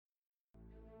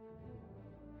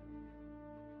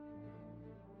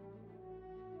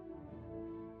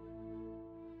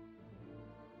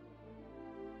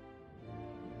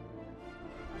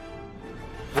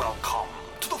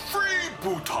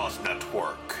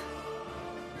Network.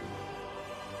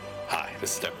 Hi,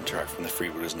 this is Devin Turek from the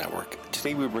Freebooters Network.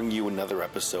 Today we bring you another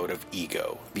episode of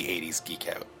Ego, the 80s Geek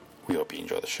Out. We hope you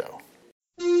enjoy the show.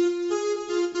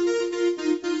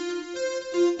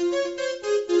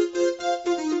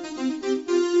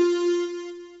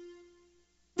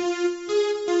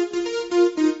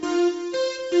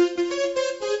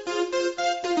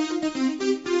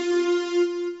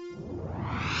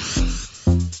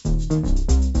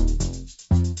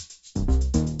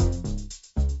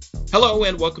 Hello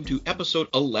and welcome to episode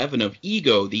 11 of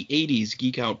Ego, the 80s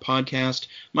Geek Out podcast.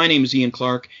 My name is Ian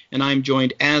Clark, and I'm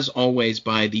joined, as always,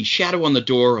 by the shadow on the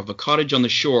door of a cottage on the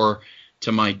shore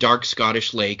to my dark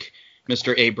Scottish lake,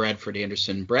 Mr. A. Bradford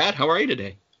Anderson. Brad, how are you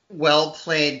today? Well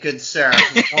played, good sir.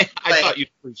 Well played. I thought you'd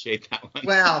appreciate that one.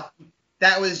 Wow,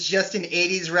 that was just an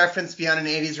 80s reference beyond an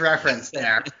 80s reference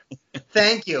there.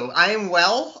 Thank you. I am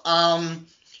well.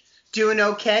 Doing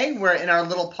okay. We're in our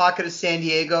little pocket of San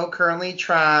Diego currently.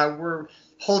 We're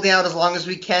holding out as long as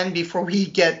we can before we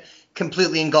get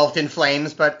completely engulfed in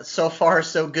flames, but so far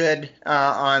so good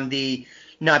on the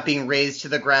not being razed to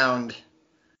the ground.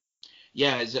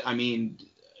 Yeah, because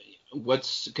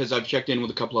I've checked in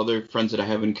with a couple other friends that I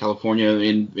have in California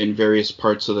in various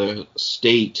parts of the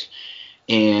state,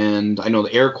 and I know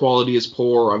the air quality is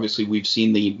poor. Obviously, we've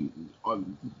seen the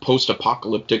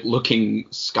post-apocalyptic looking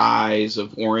skies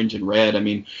of orange and red. I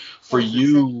mean, for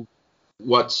you,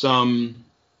 what's it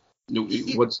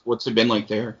been like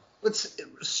there? It's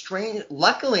strange.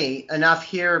 Luckily enough,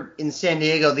 here in San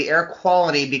Diego, the air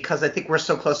quality, because I think we're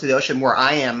so close to the ocean, where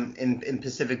I am in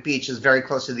Pacific Beach, is very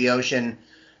close to the ocean,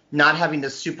 not having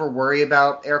to super worry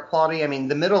about air quality. I mean,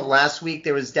 the middle of last week,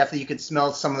 there was definitely, you could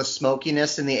smell some of the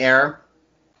smokiness in the air.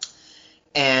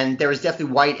 And there was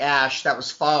definitely white ash that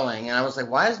was falling. And I was like,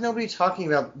 why is nobody talking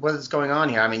about what is going on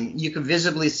here? I mean, you can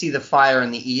visibly see the fire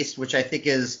in the east, which I think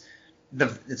is I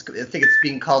think it's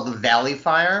being called the Valley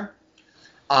Fire.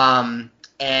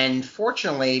 And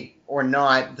fortunately or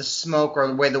not, the smoke or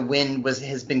the way the wind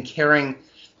has been carrying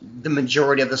the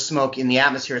majority of the smoke in the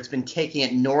atmosphere. It's been taking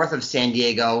it north of San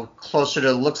Diego, closer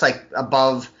to, looks like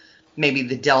above maybe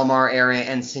the Del Mar area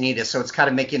and Encinitas. So it's kind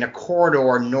of making a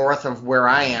corridor north of where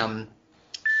I am.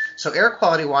 So air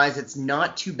quality wise, it's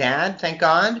not too bad, thank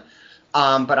God.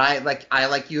 But I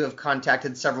like you have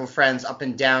contacted several friends up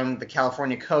and down the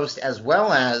California coast, as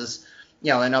well as,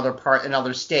 in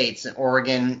other states,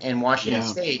 Oregon and Washington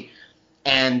State,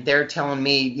 and they're telling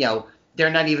me,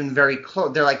 they're not even very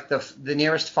close. They're like the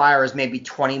nearest fire is maybe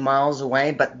 20 miles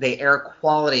away, but the air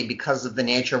quality, because of the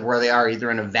nature of where they are, either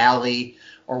in a valley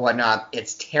or whatnot,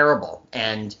 it's terrible,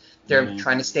 and they're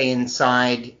trying to stay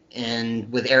inside and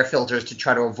with air filters to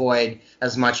try to avoid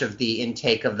as much of the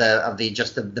intake of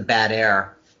the bad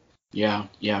air. Yeah,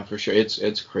 for sure.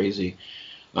 It's crazy.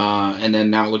 And then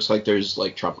now it looks like there's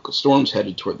like tropical storms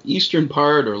headed toward the eastern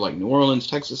part, or like New Orleans,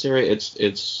 Texas area. It's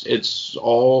just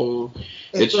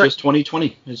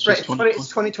 2020. It's just 2020. It's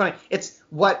 2020. It's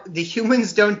what the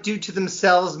humans don't do to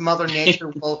themselves. Mother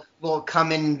Nature will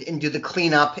come in and do the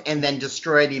cleanup and then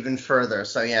destroy it even further.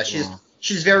 So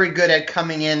she's very good at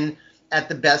coming in at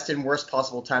the best and worst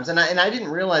possible times. And I didn't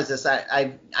realize this.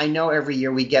 I know every year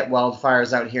we get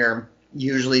wildfires out here,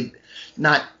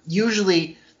 not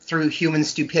usually through human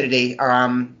stupidity,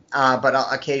 but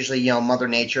occasionally, Mother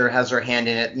Nature has her hand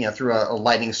in it, through a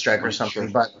lightning strike or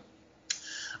something. Sure.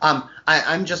 But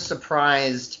I'm just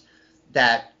surprised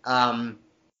that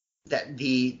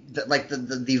the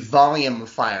volume of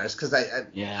fires, because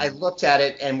I looked at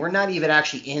it and we're not even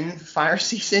actually in fire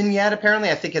season yet. Apparently,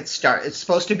 I think it's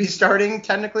supposed to be starting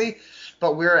technically,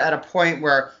 but we're at a point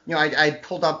where I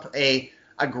pulled up a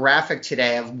graphic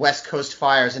today of West Coast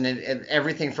fires, and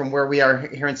everything from where we are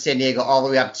here in San Diego all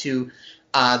the way up to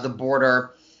the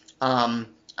border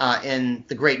in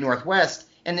the Great Northwest,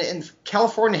 and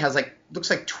California has looks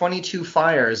like 22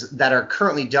 fires that are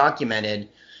currently documented.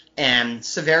 And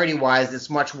severity-wise, it's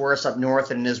much worse up north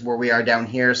than it is where we are down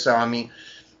here. So I mean,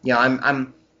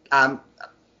 I'm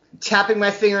tapping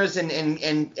my fingers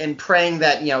and praying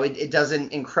that it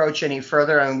doesn't encroach any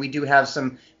further. I mean, we do have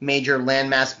some major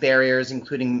landmass barriers,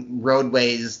 including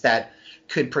roadways, that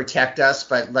could protect us.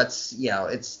 But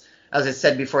it's, as I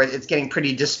said before, it's getting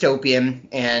pretty dystopian,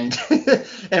 and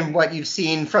and what you've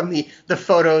seen from the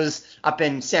photos up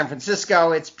in San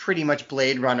Francisco, it's pretty much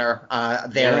Blade Runner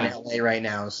there in LA right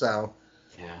now. So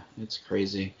it's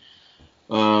crazy.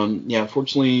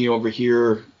 Fortunately over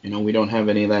here, we don't have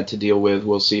any of that to deal with.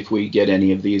 We'll see if we get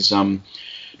any of these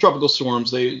tropical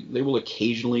storms. They will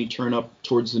occasionally turn up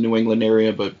towards the New England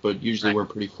area, but usually we're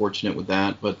pretty fortunate with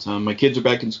that. But my kids are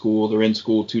back in school. They're in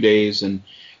school 2 days and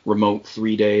remote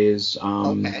 3 days.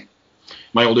 Okay.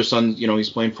 my older son, he's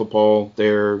playing football.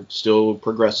 They're still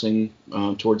progressing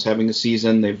towards having a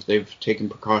season. They've taken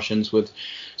precautions with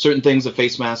certain things. The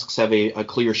face masks have a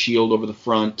clear shield over the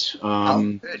front.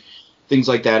 Good. Things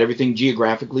like that. Everything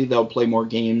geographically, they'll play more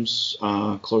games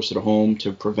closer to home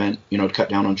to prevent, to cut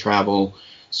down on travel.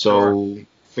 So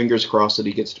fingers crossed that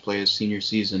he gets to play his senior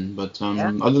season. But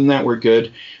other than that, we're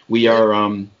good. We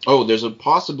are. There's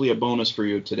possibly a bonus for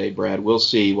you today, Brad. We'll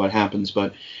see what happens.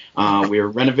 But we are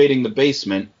renovating the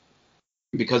basement.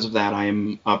 Because of that, I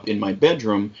am up in my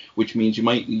bedroom, which means you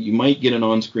might get an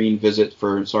on-screen visit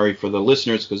for the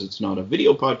listeners because it's not a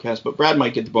video podcast. But Brad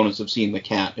might get the bonus of seeing the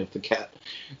cat if the cat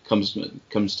comes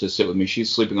to sit with me. She's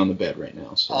sleeping on the bed right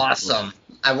now. So awesome!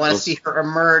 I want to see her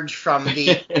emerge from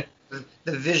the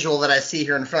visual that I see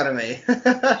here in front of me.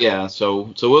 Yeah,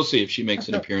 so we'll see if she makes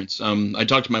an appearance. I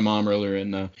talked to my mom earlier,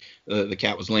 and the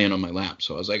cat was laying on my lap,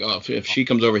 so I was like, if she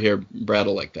comes over here, Brad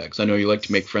will like that, because I know you like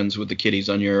to make friends with the kitties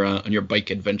on your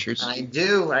bike adventures. I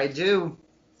do.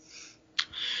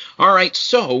 All right,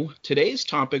 so today's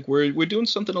topic, we're doing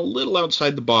something a little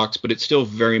outside the box, but it still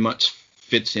very much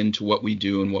fits into what we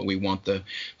do and what we want the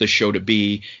show to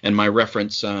be. And my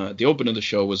reference at the open of the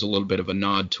show was a little bit of a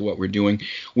nod to what we're doing.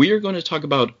 We are going to talk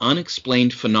about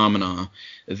unexplained phenomena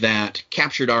that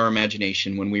captured our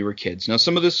imagination when we were kids. Now,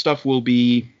 some of this stuff will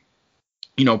be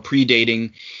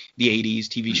predating the 80s,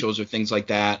 TV shows or things like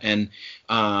that. And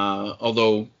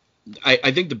although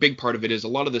I think the big part of it is a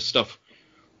lot of this stuff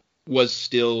was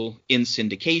still in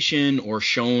syndication or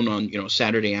shown on,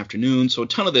 Saturday afternoon. So a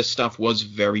ton of this stuff was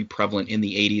very prevalent in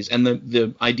the 80s. And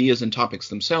the ideas and topics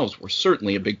themselves were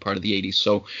certainly a big part of the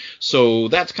 80s. So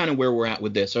that's kind of where we're at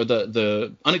with this. Or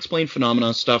the unexplained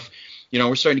phenomena stuff.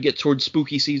 We're starting to get towards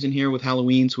spooky season here with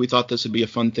Halloween, so we thought this would be a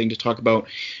fun thing to talk about.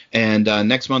 And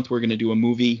next month we're going to do a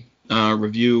movie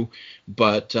review.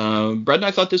 But Brad and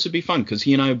I thought this would be fun because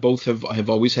he and I both have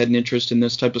always had an interest in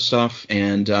this type of stuff.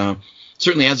 And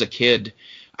certainly as a kid,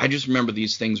 I just remember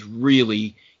these things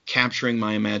really capturing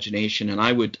my imagination. And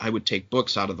I would take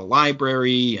books out of the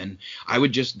library, and I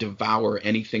would just devour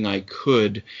anything I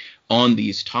could on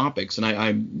these topics. And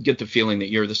I get the feeling that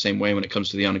you're the same way when it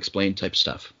comes to the unexplained type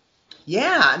stuff.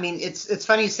 Yeah, I mean, it's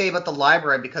funny you say about the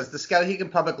library, because the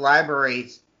Skowhegan Public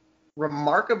Library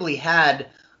remarkably had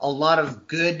a lot of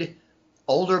good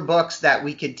older books that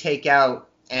we could take out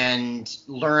and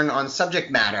learn on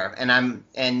subject matter.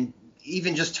 And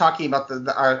even just talking about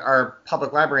our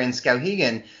public library in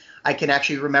Skowhegan, I can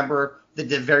actually remember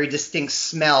the very distinct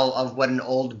smell of what an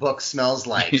old book smells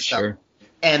like. Sure.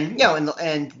 And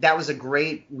and that was a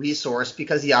great resource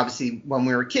because obviously when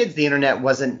we were kids, the internet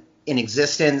wasn't in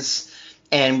existence,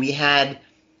 and we had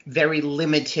very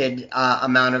limited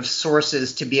amount of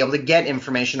sources to be able to get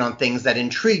information on things that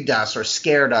intrigued us or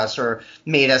scared us or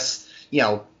made us,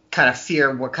 kind of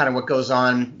fear what goes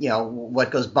on,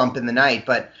 what goes bump in the night.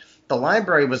 But the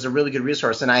library was a really good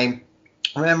resource, and I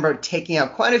remember taking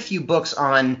out quite a few books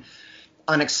on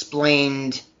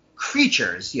unexplained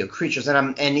creatures,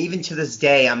 and even to this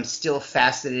day, I'm still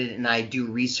fascinated, and I do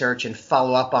research and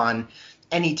follow up on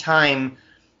any time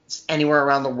anywhere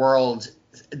around the world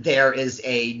there is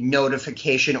a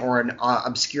notification or an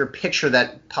obscure picture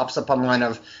that pops up online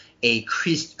of a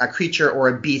creature or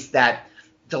a beast that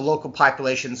the local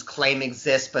populations claim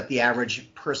exists, but the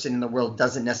average person in the world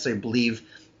doesn't necessarily believe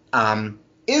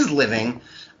is living.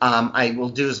 I will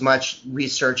do as much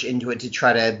research into it to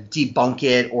try to debunk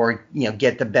it or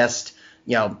get the best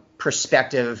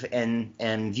perspective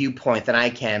and viewpoint that I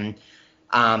can.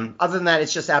 Other than that,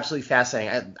 it's just absolutely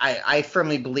fascinating. I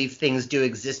firmly believe things do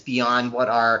exist beyond what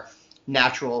our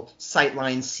natural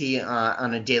sightlines see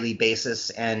on a daily basis,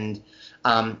 and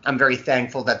I'm very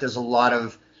thankful that there's a lot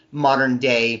of modern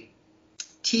day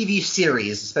TV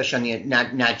series, especially on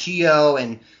Nat Geo,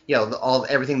 and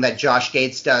everything that Josh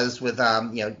Gates does with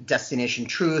Destination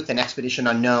Truth and Expedition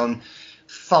Unknown,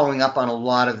 following up on a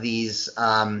lot of these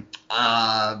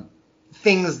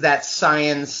things that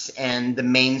science and the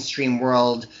mainstream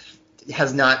world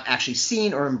has not actually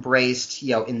seen or embraced,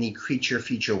 in the creature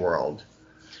feature world.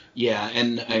 Yeah,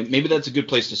 and maybe that's a good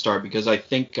place to start, because I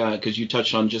think because you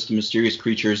touched on just the mysterious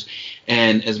creatures,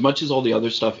 and as much as all the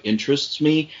other stuff interests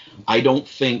me, I don't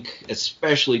think,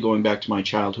 especially going back to my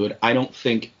childhood, I don't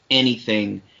think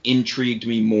anything intrigued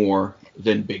me more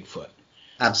than Bigfoot.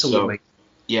 Absolutely.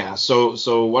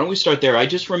 So why don't we start there? I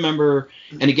just remember,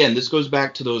 and again, this goes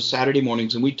back to those Saturday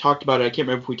mornings, and we talked about it. I can't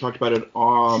remember if we talked about it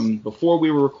before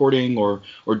we were recording or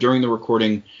during the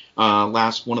recording, one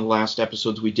of the last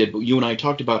episodes we did. But you and I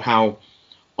talked about how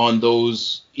on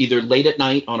those either late at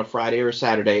night on a Friday or a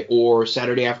Saturday, or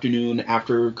Saturday afternoon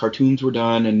after cartoons were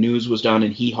done and news was done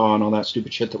and Hee Haw and all that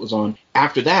stupid shit that was on.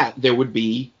 After that, there would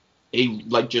be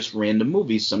just random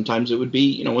movies. Sometimes it would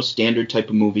be, a standard type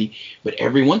of movie, but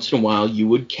every once in a while you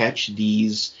would catch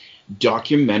these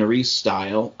documentary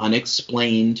style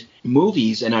unexplained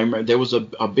movies. And I remember there was a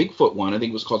Bigfoot one. I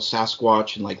think it was called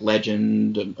Sasquatch and like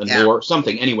Legend and Lore,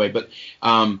 something. Anyway, but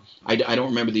I don't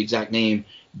remember the exact name,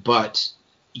 but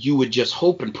you would just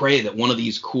hope and pray that one of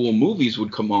these cool movies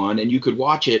would come on and you could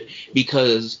watch it,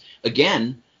 because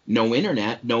again, no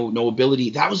internet, no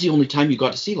ability. That was the only time you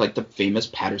got to see like the famous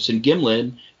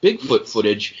Patterson-Gimlin Bigfoot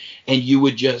footage, and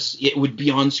it would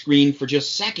be on screen for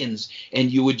just seconds,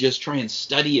 and you would just try and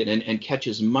study it and catch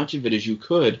as much of it as you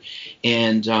could.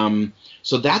 And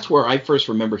so that's where I first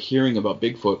remember hearing about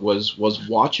Bigfoot, was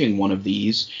watching one of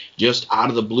these just out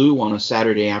of the blue on a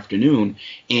Saturday afternoon.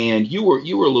 And you were a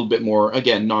little bit more,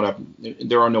 again,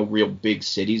 there are no real big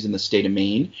cities in the state of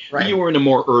Maine. Right. You were in a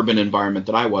more urban environment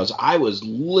than I was. I was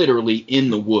literally in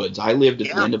the woods. I lived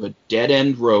at the end of a dead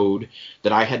end road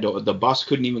that the bus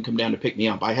couldn't even come down to pick me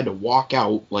up. I had to walk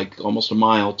out like almost a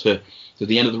mile to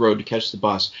the end of the road to catch the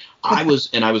bus. I was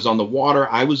on the water.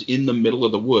 I was in the middle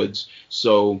of the woods.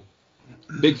 So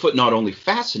Bigfoot not only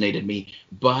fascinated me,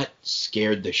 but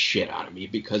scared the shit out of me,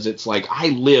 because it's like I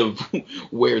live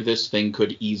where this thing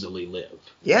could easily live.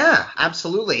 Yeah,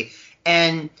 absolutely.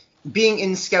 And being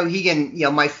in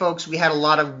Skowhegan, my folks, we had a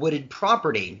lot of wooded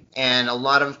property and a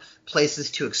lot of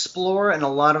places to explore and a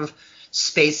lot of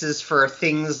spaces for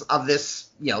things of this,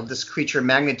 this creature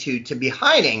magnitude to be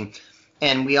hiding.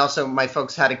 And we also, my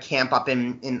folks had a camp up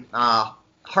in between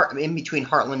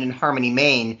Heartland and Harmony,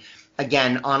 Maine,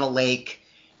 again, on a lake,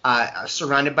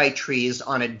 surrounded by trees,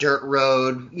 on a dirt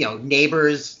road.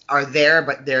 Neighbors are there,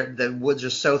 but the woods are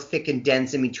so thick and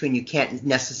dense in between you can't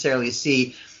necessarily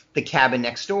see the cabin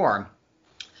next door.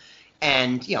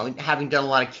 And, having done a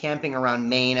lot of camping around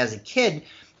Maine as a kid,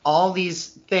 all these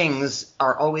things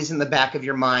are always in the back of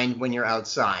your mind when you're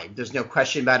outside. There's no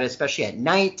question about it, especially at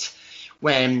night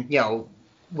when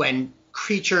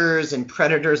creatures and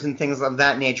predators and things of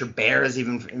that nature, bears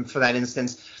even for that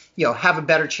instance, have a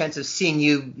better chance of seeing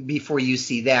you before you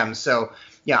see them. So,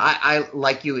 I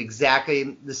like you,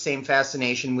 exactly the same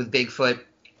fascination with Bigfoot.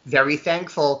 Very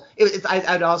thankful.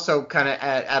 I'd also kind of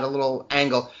add a little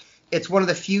angle. It's one of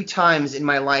the few times in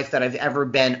my life that I've ever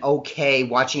been okay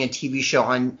watching a TV show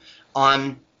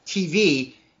on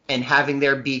TV and having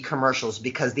there be commercials,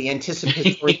 because the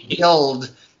anticipatory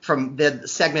build from the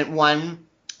segment 1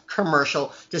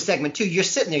 commercial to segment 2, you're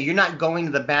sitting there, you're not going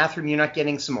to the bathroom, you're not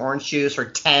getting some orange juice or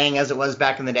Tang as it was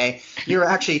back in the day. You're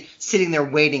actually sitting there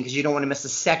waiting because you don't want to miss a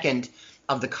second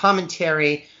of the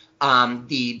commentary,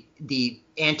 the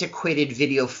antiquated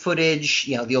video footage,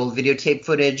 the old videotape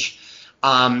footage.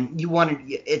 And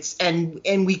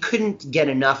we couldn't get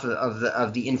enough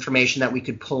of the information that we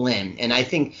could pull in. And I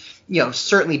think,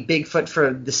 certainly Bigfoot,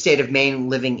 for the state of Maine,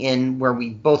 living in where we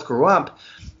both grew up,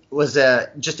 was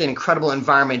just an incredible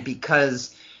environment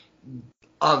because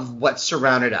of what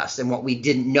surrounded us and what we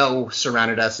didn't know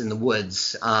surrounded us in the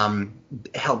woods.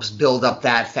 Helps build up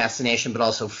that fascination, but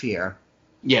also fear.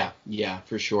 Yeah,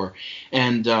 for sure.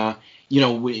 And,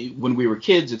 when we were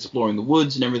kids exploring the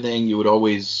woods and everything, you would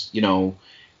always,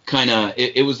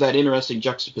 it was that interesting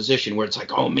juxtaposition where it's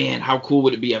like, oh man, how cool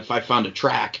would it be if I found a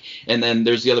track? And then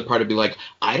there's the other part to be like,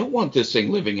 I don't want this thing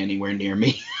living anywhere near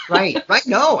me. Right.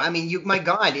 No, I mean, my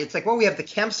God, it's like, well, we have the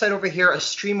campsite over here, a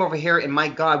stream over here, and my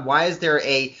God, why is there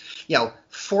a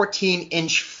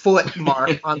 14-inch foot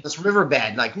mark on this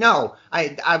riverbed? Like, no,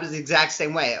 I was the exact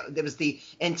same way. There was the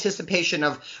anticipation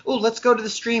of, oh, let's go to the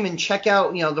stream and check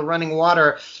out, the running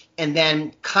water, and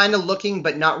then kind of looking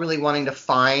but not really wanting to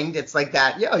find. It's like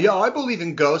that. Yeah, I believe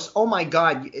in ghosts. Oh my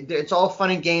God, it's all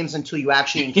fun and games until you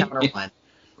actually encounter one,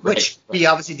 which we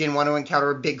obviously didn't want to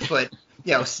encounter a Bigfoot,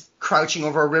 crouching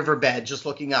over a riverbed just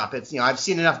looking up. It's, I've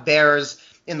seen enough bears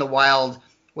in the wild,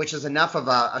 which is enough of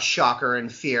a shocker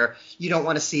and fear. You don't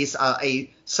want to see a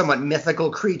somewhat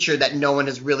mythical creature that no one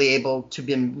has really able to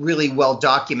been really well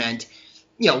document,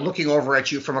 looking over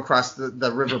at you from across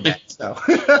the riverbed. So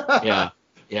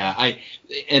Yeah,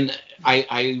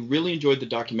 I really enjoyed the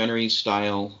documentary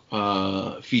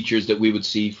style features that we would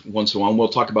see once in a while. And we'll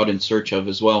talk about In Search Of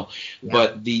as well. Yeah.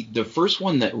 But the first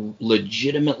one that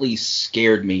legitimately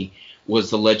scared me was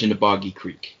The Legend of Boggy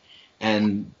Creek.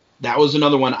 And that was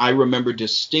another one I remember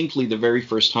distinctly the very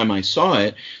first time I saw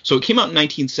it. So it came out in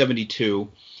 1972.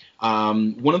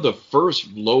 One of the first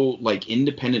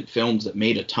independent films that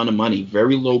made a ton of money,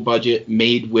 very low budget,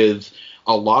 made with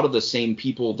a lot of the same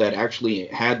people that actually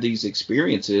had these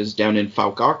experiences down in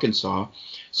Fouke, Arkansas.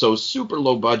 So super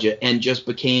low budget, and just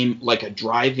became like a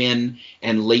drive-in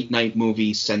and late-night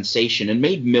movie sensation, and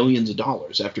made millions of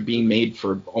dollars after being made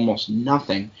for almost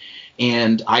nothing.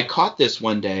 And I caught this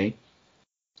one day.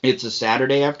 It's a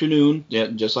Saturday afternoon,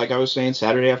 just like I was saying,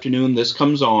 Saturday afternoon, this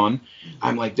comes on.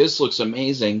 I'm like, this looks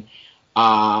amazing.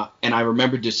 And I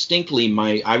remember distinctly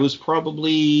I was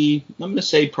probably, I'm going to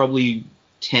say probably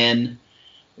 10,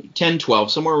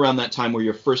 12, somewhere around that time where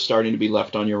you're first starting to be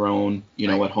left on your own,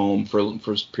 at home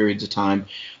for periods of time.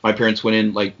 My parents went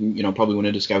in, probably went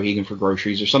into Skowhegan for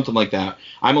groceries or something like that.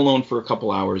 I'm alone for a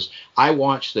couple hours. I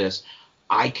watch this.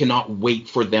 I cannot wait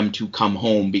for them to come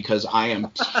home because I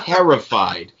am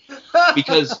terrified.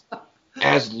 Because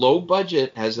as low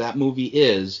budget as that movie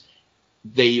is,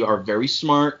 they are very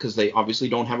smart because they obviously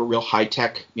don't have a real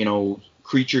high-tech,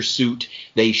 creature suit.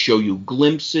 They show you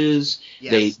glimpses.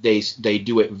 Yes. They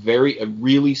do it a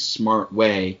really smart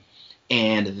way.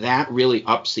 And that really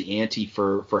ups the ante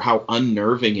for how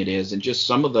unnerving it is. And just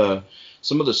some of the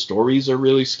stories are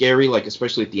really scary, like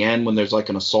especially at the end when there's like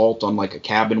an assault on like a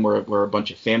cabin where a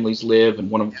bunch of families live,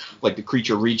 and one of like the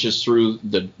creature reaches through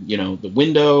the the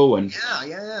window, and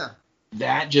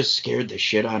that just scared the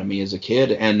shit out of me as a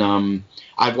kid. And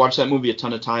I've watched that movie a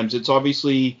ton of times.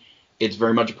 It's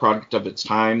very much a product of its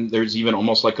time. There's even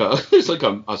almost like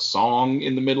a song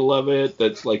in the middle of it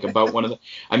that's like about one of the.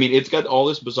 I mean, it's got all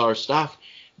this bizarre stuff,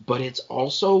 but it's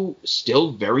also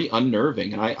still very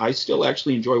unnerving, and I still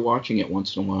actually enjoy watching it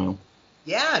once in a while.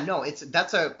 Yeah, no,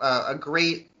 that's a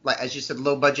great, like as you said,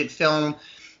 low budget film,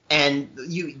 and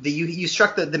you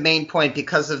struck the main point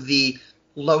because of the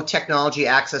low technology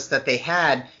access that they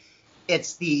had.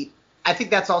 I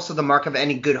think that's also the mark of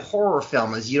any good horror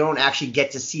film, is you don't actually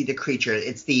get to see the creature.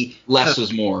 It's the less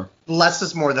is more. Less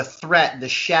is more. The threat, the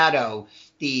shadow,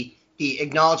 the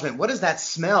acknowledgement. What does that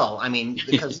smell? I mean,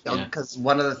 because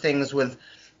one of the things with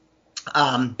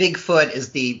Bigfoot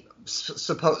is the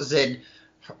supposed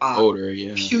odor,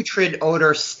 putrid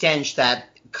odor stench that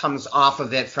comes off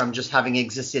of it from just having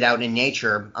existed out in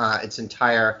nature its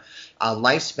entire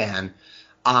lifespan,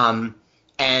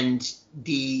 and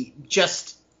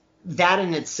that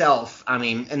in itself, I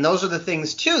mean, and those are the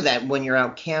things too that when you're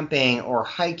out camping or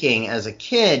hiking as a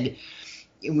kid,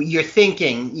 you're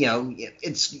thinking,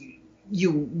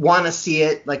 you want to see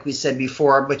it, like we said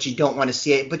before, but you don't want to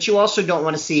see it. But you also don't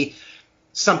want to see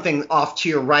something off to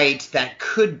your right that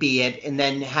could be it, and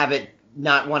then have it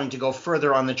not wanting to go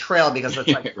further on the trail because it's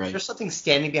like, right. Is there something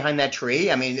standing behind that tree?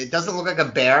 I mean, it doesn't look like a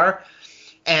bear.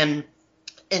 And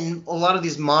in a lot of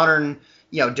these modern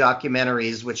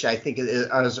documentaries, which I think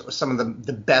are some of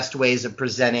the best ways of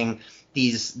presenting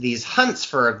these hunts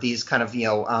for these kind of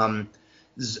what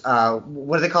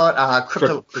do they call it?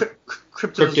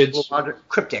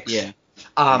 Cryptids.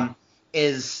 Yeah.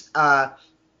 Is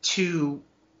to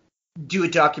do a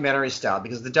documentary style,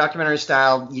 because the documentary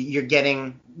style, you're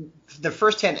getting the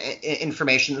first-hand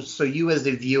information, so you as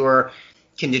the viewer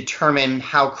can determine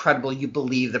how credible you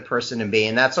believe the person to be,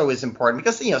 and that's always important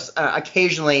because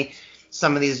occasionally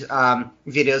some of these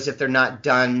videos, if the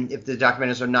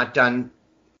documentaries are not done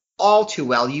all too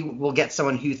well, you will get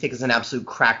someone who you think is an absolute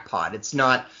crackpot. It's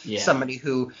not somebody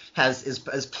who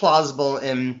is plausible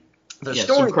in their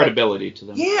story. Some credibility to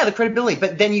them. Yeah, the credibility.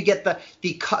 But then you get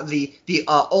the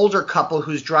older couple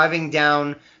who's driving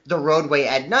down the roadway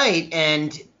at night,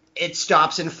 and it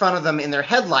stops in front of them in their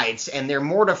headlights, and they're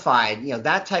mortified.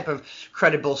 That type of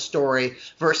credible story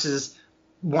versus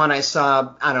one I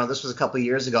saw, I don't know, this was a couple of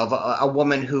years ago, of a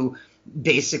woman who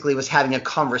basically was having a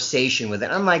conversation with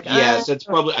it. I'm like, yes, it's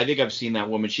probably. I think I've seen that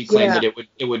woman. She claimed that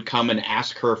it would come and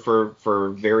ask her for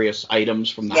various items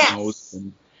from the house.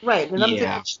 And, right, and I'm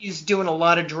thinking she's doing a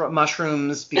lot of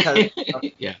mushrooms because.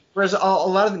 Whereas a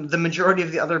lot of the majority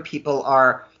of the other people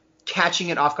are catching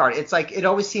it off guard. It's like it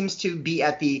always seems to be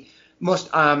at the most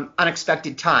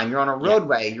unexpected time. You're on a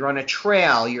roadway, you're on a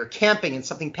trail, you're camping, and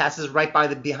something passes right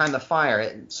behind the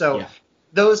fire. So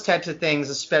those types of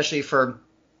things, especially for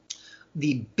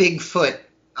the Bigfoot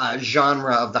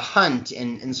genre of the hunt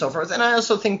and so forth. And I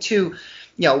also think too,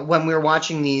 when we were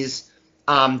watching these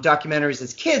documentaries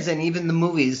as kids and even the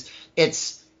movies,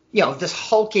 it's this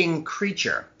hulking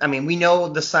creature. I mean, we know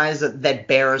the size that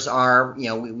bears are.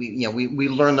 We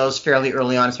learn those fairly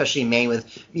early on, especially in Maine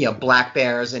with black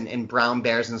bears and brown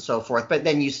bears and so forth. But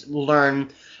then you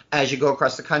learn as you go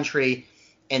across the country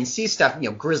and see stuff.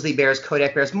 Grizzly bears,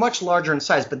 Kodak bears, much larger in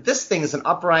size. But this thing is an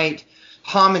upright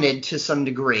hominid to some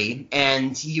degree,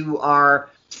 and you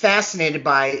are fascinated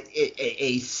by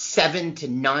a 7 to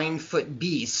 9 foot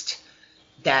beast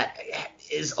that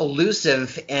is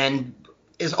elusive and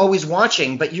is always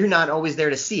watching, but you're not always there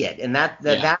to see it. And that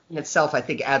in itself, I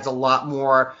think, adds a lot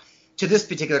more to this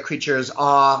particular creature's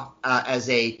awe as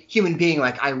a human being.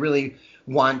 Like, I really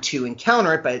want to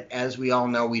encounter it, but as we all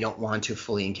know, we don't want to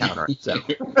fully encounter it. So.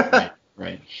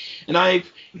 Right. And I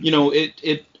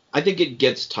think it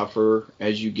gets tougher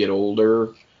as you get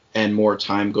older and more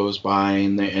time goes by,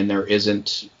 and there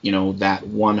isn't, that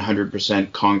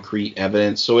 100% concrete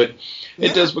evidence. So it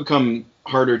does become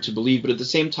harder to believe. But at the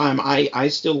same time, I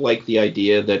still like the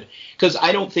idea that, because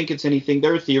I don't think it's anything.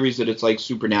 There are theories that it's like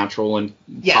supernatural and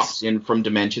pops in from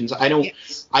dimensions. I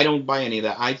don't buy any of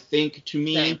that. I think, to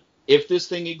me, if this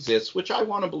thing exists, which I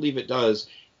want to believe it does,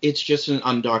 it's just an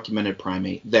undocumented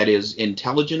primate that is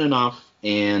intelligent enough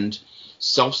and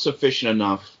self-sufficient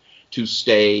enough to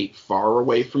stay far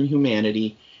away from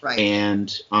humanity. Right.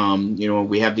 And,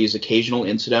 we have these occasional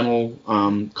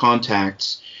incidental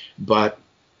contacts, but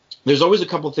there's always a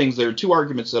couple things. There are two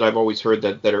arguments that I've always heard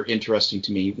that are interesting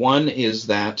to me. One is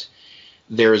that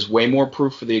there is way more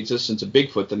proof for the existence of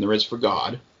Bigfoot than there is for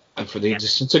God, for the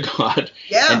existence of God.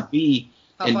 Yeah.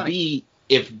 And B,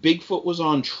 if Bigfoot was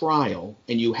on trial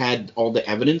and you had all the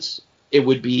evidence, it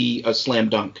would be a slam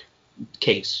dunk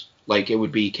case. Like, it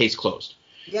would be case closed.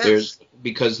 Yes.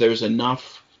 Because there's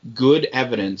enough good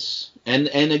evidence, and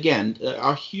again,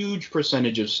 a huge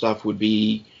percentage of stuff would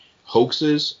be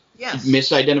hoaxes,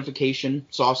 misidentification,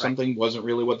 saw something, wasn't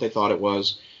really what they thought it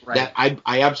was. Right. That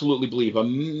I absolutely believe a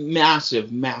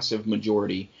massive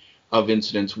majority of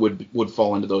incidents would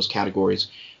fall into those categories.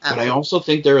 Absolutely. But I also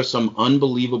think there are some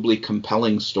unbelievably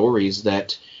compelling stories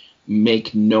that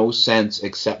make no sense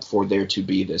except for there to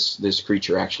be this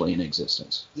creature actually in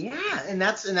existence. Yeah, and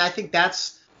I think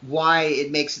that's why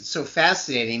it makes it so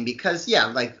fascinating, because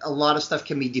like a lot of stuff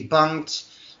can be debunked.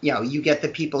 You get the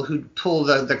people who pull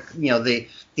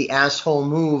the asshole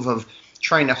move of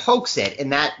trying to hoax it,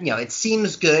 and that it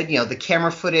seems good. The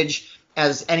camera footage,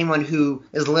 as anyone who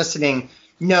is listening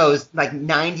knows, like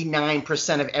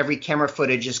 99% of every camera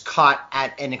footage is caught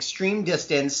at an extreme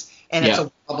distance, and it's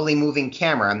a wobbly moving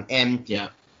camera. And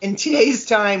in today's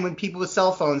time, when people with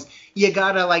cell phones, you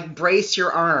gotta like brace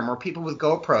your arm, or people with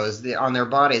GoPros on their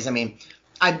bodies. I mean,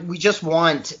 we just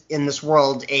want in this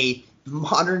world a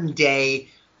modern day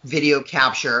video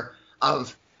capture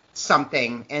of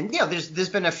something. And there's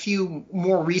been a few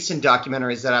more recent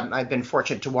documentaries that I've been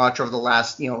fortunate to watch over the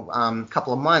last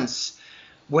couple of months,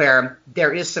 where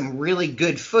there is some really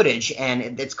good footage,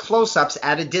 and it's close-ups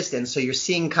at a distance, so you're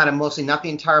seeing kind of mostly not the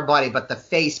entire body, but the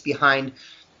face behind,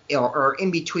 or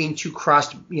in between two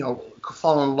crossed,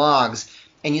 fallen logs,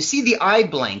 and you see the eye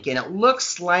blink, and it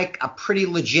looks like a pretty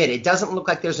legit. It doesn't look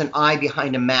like there's an eye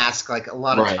behind a mask, like a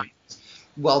lot of times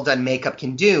well-done makeup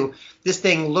can do. This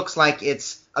thing looks like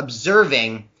it's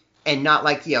observing, and not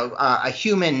like a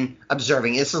human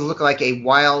observing. This will look like a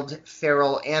wild,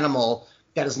 feral animal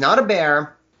that is not a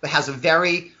bear, but has a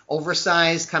very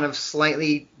oversized, kind of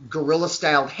slightly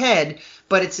gorilla-styled head,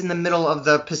 but it's in the middle of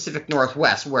the Pacific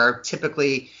Northwest, where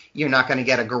typically you're not going to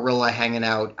get a gorilla hanging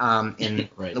out in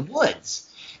the woods.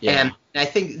 Yeah. And I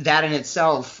think that in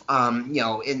itself,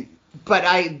 but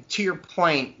to your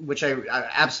point, which I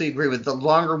absolutely agree with, the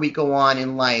longer we go on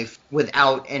in life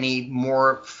without any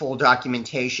more full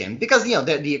documentation, because,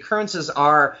 the occurrences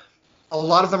are, a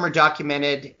lot of them are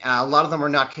documented. A lot of them are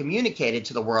not communicated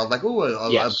to the world, like, a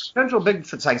potential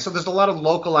Bigfoot sighting. So there's a lot of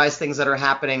localized things that are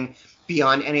happening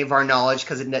beyond any of our knowledge,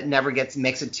 because it never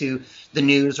makes it to the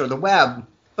news or the web.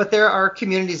 But there are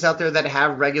communities out there that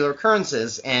have regular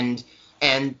occurrences, and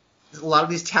a lot of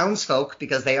these townsfolk,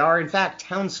 because they are in fact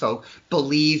townsfolk,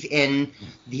 believe in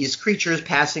these creatures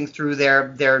passing through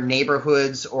their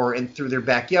neighborhoods, or through their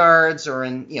backyards, or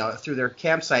through their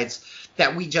campsites,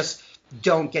 that we just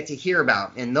don't get to hear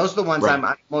about. And those are the ones I'm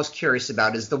most curious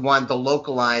about, is the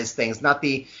localized things, not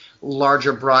the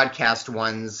larger broadcast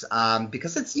ones,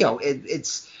 because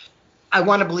it's I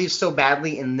want to believe so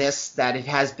badly in this that it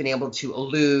has been able to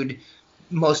elude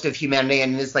most of humanity,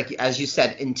 and is, like, as you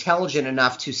said, intelligent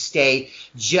enough to stay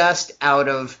just out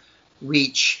of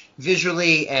reach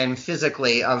visually and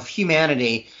physically of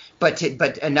humanity, but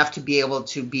enough to be able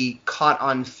to be caught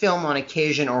on film on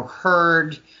occasion, or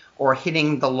heard, or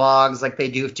hitting the logs like they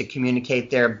do to communicate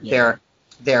their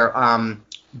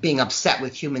being upset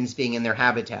with humans being in their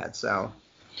habitat. So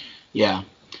yeah.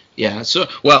 So,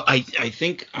 well, I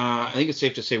think it's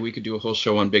safe to say we could do a whole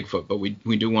show on Bigfoot, but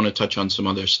we do want to touch on some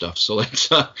other stuff. So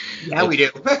we do.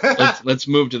 let's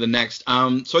move to the next.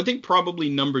 So I think probably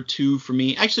number 2 for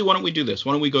me. Actually, why don't we do this?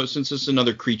 Why don't we go, since this is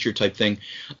another creature type thing?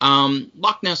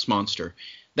 Loch Ness Monster.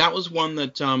 That was one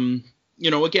that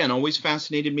again, always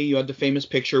fascinated me. You had the famous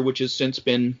picture, which has since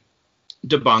been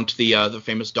debunked the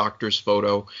famous doctor's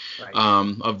photo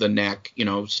of the neck,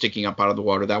 sticking up out of the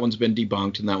water. That one's been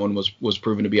debunked, and that one was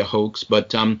proven to be a hoax.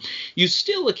 But you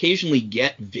still occasionally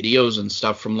get videos and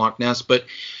stuff from Loch Ness. But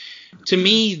to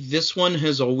me, this one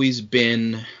has always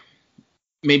been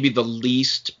maybe the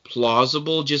least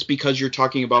plausible, just because you're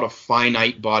talking about a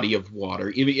finite body of water.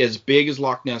 Even as big as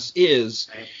Loch Ness is,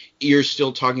 you're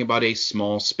still talking about a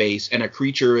small space, and a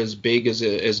creature as big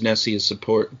as Nessie is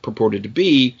purported to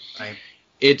be.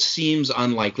 It seems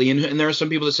unlikely, and there are some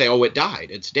people that say, "Oh, it died;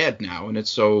 it's dead now," and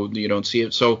it's so you don't see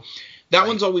it. So that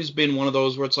one's always been one of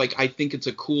those where it's like, I think it's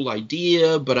a cool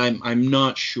idea, but I'm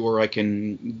not sure I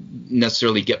can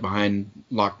necessarily get behind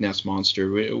Loch Ness Monster.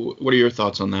 What are your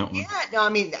thoughts on that one? Yeah, no, I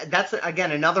mean, that's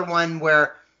again another one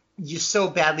where you so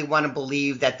badly want to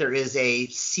believe that there is a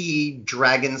sea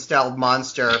dragon style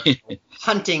monster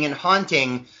hunting and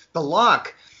haunting the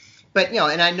loch. But,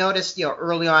 and I noticed,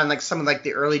 early on, like some of like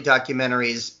the early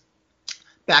documentaries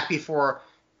back before,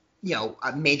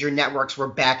 major networks were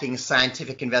backing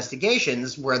scientific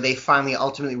investigations, where they finally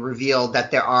ultimately revealed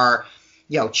that there are,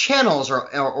 channels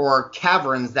or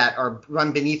caverns that are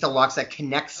run beneath the lochs that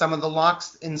connect some of the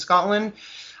lochs in Scotland.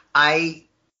 I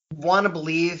want to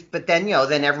believe, but then,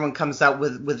 then everyone comes out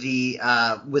with the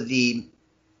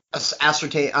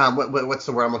ascertain, what's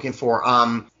the word I'm looking for?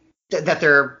 That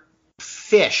they're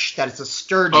fish, that it's a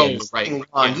sturgeon. Oh,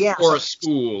 right. Yeah. Or a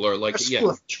school, or like,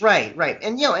 school fish. Right.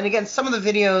 And, and again, some of the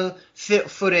video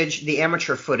footage, the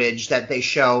amateur footage that they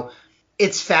show,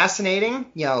 it's fascinating.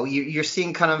 You're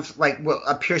seeing kind of like what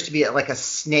appears to be like a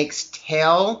snake's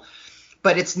tail,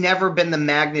 but it's never been the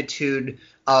magnitude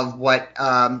of what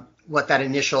that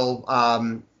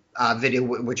initial video,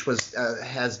 which was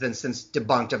has been since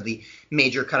debunked, of the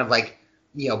major kind of like,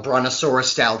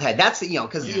 brontosaurus styled head. That's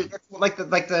because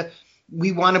it's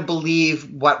we want to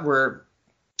believe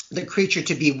the creature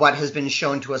to be what has been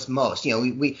shown to us most.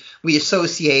 We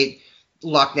associate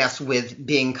Loch Ness with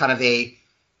being kind of a,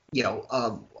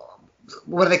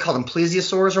 what do they call them,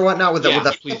 plesiosaurs or whatnot, with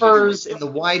the flippers and the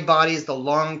wide bodies, the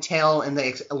long tail, and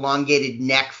the elongated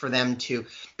neck for them to.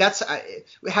 That's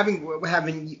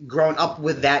having grown up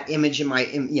with that image in my,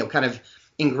 kind of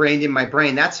ingrained in my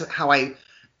brain. That's how I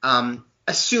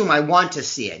assume I want to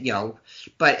see it.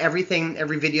 But every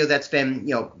video that's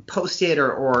been, posted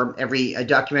or every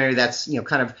documentary that's,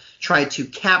 kind of tried to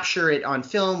capture it on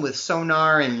film with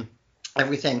sonar and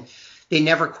everything, they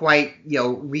never quite,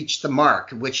 reach the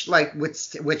mark, which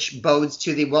bodes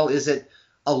to the, well, is it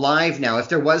alive now? If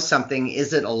there was something,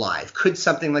 is it alive? Could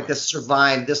something like this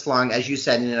survive this long, as you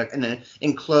said, in an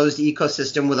enclosed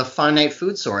ecosystem with a finite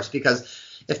food source? Because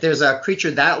if there's a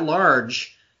creature that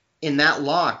large in that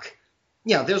loch,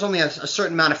 there's only a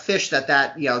certain amount of fish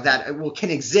that can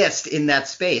exist in that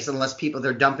space, unless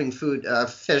they're dumping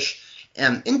fish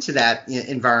into that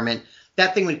environment.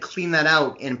 That thing would clean that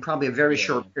out in probably a very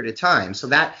short period of time. So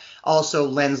that also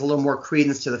lends a little more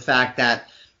credence to the fact that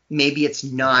maybe it's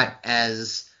not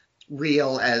as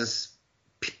real as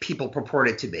people purport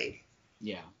it to be.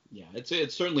 Yeah,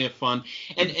 it's certainly a fun,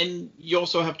 and you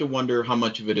also have to wonder how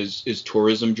much of it is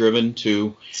tourism driven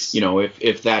too.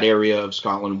 If that area of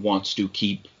Scotland wants to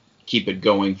keep it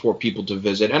going for people to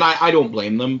visit, and I don't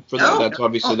blame them for that. That's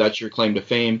obviously that's your claim to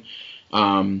fame.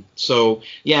 So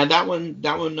yeah, that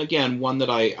one again, one that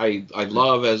I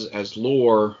love as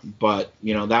lore, but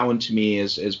that one to me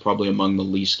is probably among the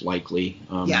least likely.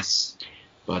 Yes.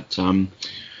 But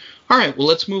all right, well,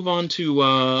 let's move on to,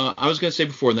 I was going to say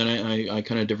before, then I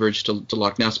kind of diverged to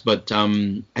Loch Ness, but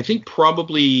I think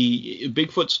probably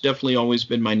Bigfoot's definitely always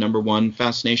been my number one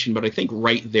fascination, but I think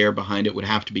right there behind it would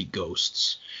have to be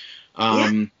ghosts.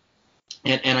 And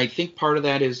I think part of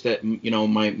that is that,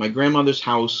 my grandmother's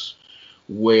house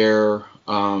where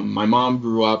my mom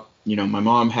grew up, my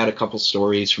mom had a couple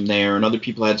stories from there, and other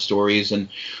people had stories, and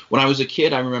when I was a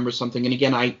kid, I remember something, and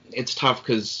again, it's tough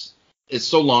because it's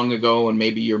so long ago, and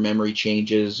maybe your memory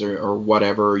changes or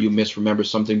whatever, or you misremember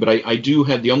something. But I do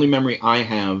have, the only memory I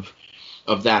have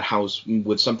of that house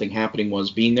with something happening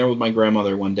was being there with my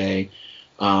grandmother one day,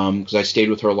 because I stayed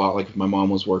with her a lot, like if my mom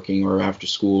was working or after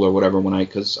school or whatever.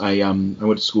 Because I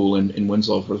went to school in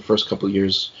Winslow for the first couple of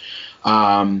years,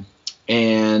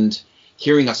 and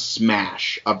hearing a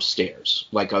smash upstairs,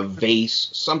 like a vase,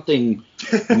 something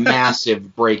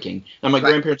massive breaking. And my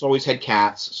grandparents always had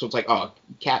cats, so it's like, oh,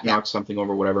 cat knocked something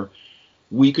over, whatever.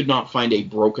 We could not find a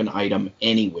broken item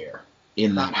anywhere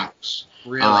in that house.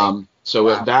 Really?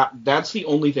 So that's the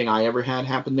only thing I ever had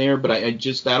happen there, but I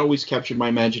just, that always captured my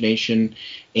imagination.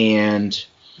 And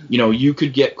you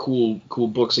could get cool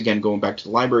books, again, going back to the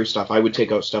library stuff. I would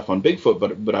take out stuff on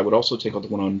Bigfoot, but I would also take out the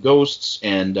one on ghosts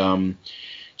and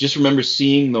just remember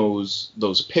seeing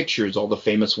those pictures, all the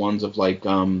famous ones of like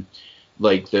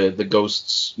the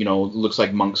ghosts, looks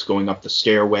like monks going up the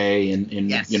stairway, and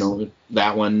yes.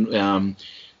 That one,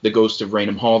 the ghost of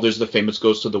Raynham Hall. There's the famous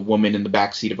ghost of the woman in the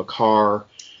backseat of a car.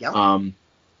 Yep.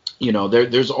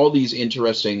 There's all these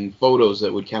interesting photos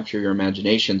that would capture your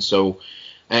imagination. So,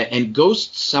 and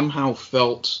ghosts somehow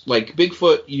felt like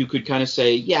Bigfoot. You could kind of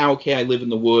say, yeah, okay, I live in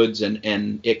the woods,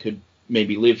 and it could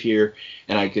maybe live here,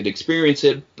 and I could experience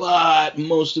it. But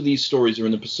most of these stories are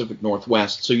in the Pacific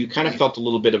Northwest, so you kind of felt a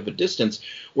little bit of a distance.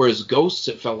 Whereas ghosts,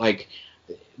 it felt like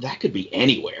that could be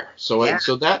anywhere. So, yeah.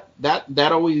 So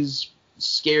that always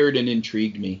scared and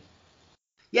intrigued me.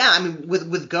 Yeah, I mean,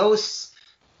 with ghosts,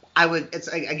 it's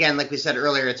again, like we said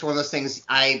earlier, it's one of those things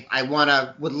I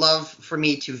would love for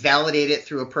me to validate it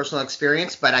through a personal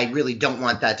experience, but I really don't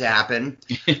want that to happen.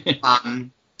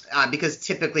 Because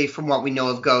typically from what we know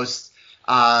of ghosts,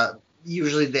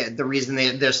 usually the reason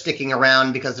they're sticking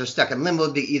around because they're stuck in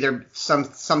limbo, either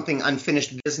something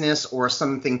unfinished business or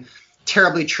something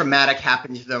terribly traumatic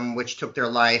happened to them, which took their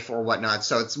life or whatnot.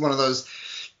 So it's one of those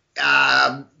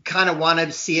kind of want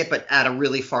to see it, but at a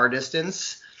really far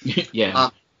distance. Yeah.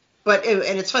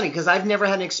 And it's funny because I've never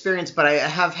had an experience, but I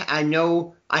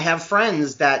have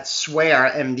friends that swear,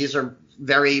 and these are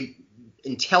very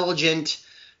intelligent,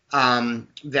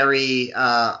 very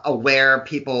aware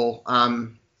people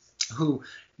who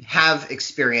have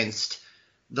experienced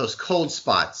those cold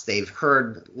spots. They've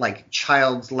heard like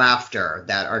child's laughter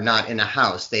that are not in a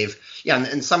house.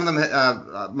 And some of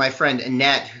them, my friend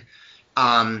Annette,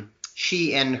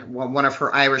 she and one of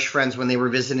her Irish friends, when they were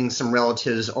visiting some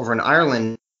relatives over in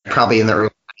Ireland, probably in the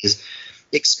early 90s,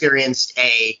 experienced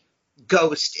a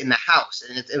ghost in the house,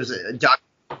 and it was a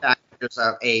documentary. There's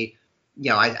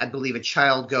I believe a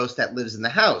child ghost that lives in the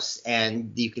house,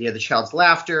 and you could hear the child's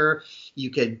laughter.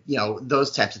 You could,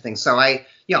 those types of things. So I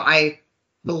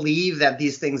believe that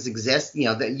these things exist.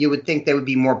 That you would think they would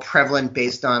be more prevalent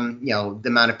based on, the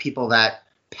amount of people that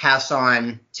pass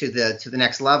on to the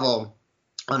next level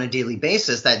on a daily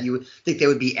basis, that you would think they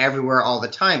would be everywhere all the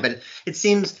time. But it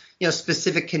seems,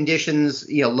 specific conditions,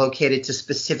 located to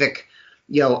specific,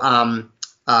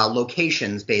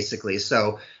 locations, basically.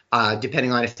 So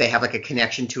depending on if they have like a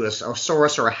connection to a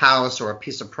source or a house or a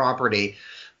piece of property.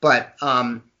 But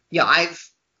I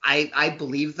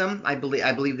believe them. I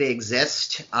believe they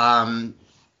exist. And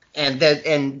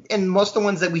most of the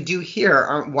ones that we do hear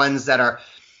aren't ones that are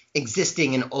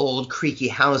existing in old creaky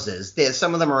houses.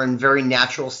 Some of them are in very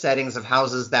natural settings of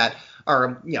houses that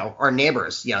are, our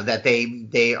neighbors, that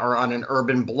they are on an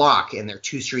urban block and they're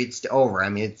 2 streets over. I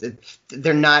mean,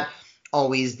 they're not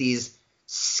always these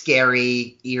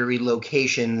scary, eerie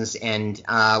locations and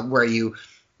where you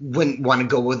wouldn't want to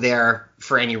go there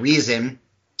for any reason,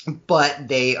 but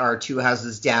they are 2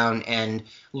 houses down and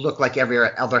look like every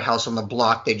other house on the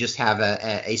block. They just have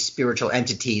a spiritual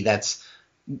entity that's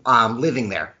living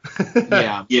there.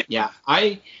 Yeah.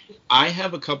 I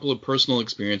have a couple of personal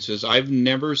experiences. I've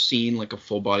never seen like a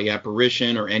full body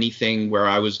apparition or anything where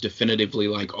I was definitively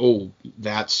like, oh,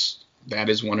 that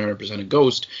is 100% a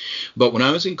ghost. But when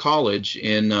I was in college,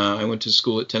 I went to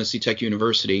school at Tennessee Tech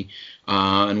University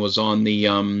and was on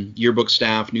the yearbook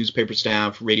staff, newspaper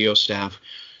staff, radio staff.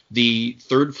 The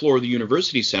 3rd floor of the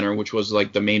University Center, which was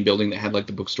like the main building that had like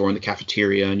the bookstore and the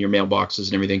cafeteria and your mailboxes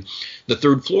and everything, the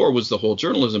 3rd floor was the whole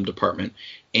journalism department.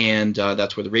 And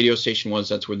that's where the radio station was.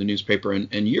 That's where the newspaper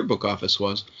and yearbook office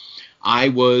was. I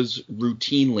was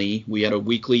routinely, we had a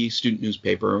weekly student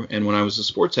newspaper, and when I was a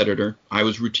sports editor, I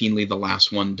was routinely the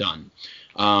last one done.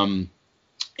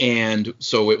 And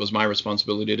so it was my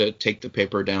responsibility to take the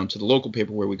paper down to the local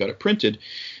paper where we got it printed.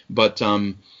 But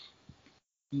a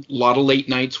lot of late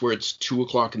nights where it's 2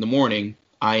 o'clock in the morning,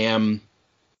 I am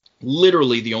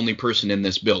literally the only person in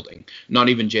this building. Not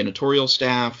even janitorial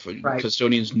staff, right,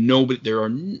 custodians, nobody.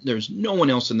 There's no one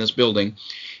else in this building.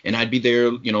 And I'd be there,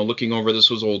 looking over. This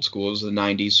was old school. It was the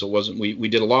 90s, so it wasn't. We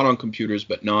did a lot on computers,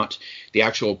 but not the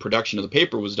actual production of the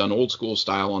paper was done old school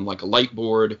style on like a light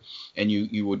board, and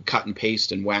you would cut and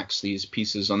paste and wax these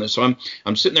pieces on this. So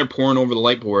I'm sitting there poring over the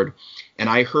light board, and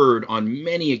I heard on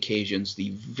many occasions the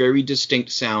very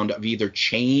distinct sound of either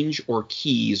change or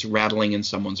keys rattling in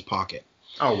someone's pocket.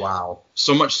 Oh wow!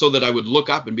 So much so that I would look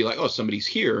up and be like, "Oh, somebody's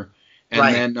here," and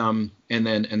right. then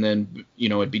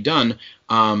it'd be done.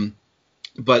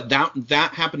 But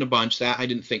that happened a bunch. That I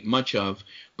didn't think much of.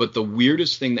 But the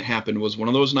weirdest thing that happened was one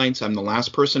of those nights. I'm the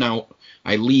last person out.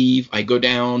 I leave. I go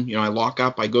down. I lock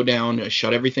up. I go down. I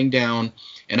shut everything down,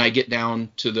 and I get down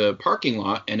to the parking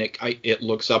lot, and it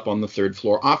looks up on the 3rd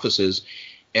floor offices.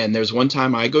 And there's one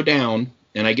time I go down,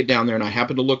 and I get down there, and I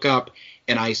happen to look up,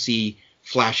 and I see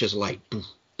flashes of light, boof,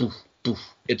 boof, boof.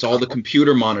 It's all the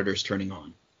computer monitors turning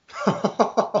on.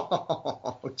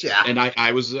 Yeah. And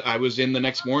I was in the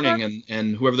next morning,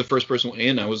 and whoever the first person went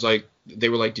in, I was like, they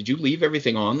were like, did you leave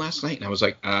everything on last night? And I was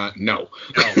like, no.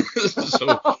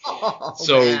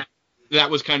 So that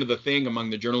was kind of the thing among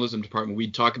the journalism department.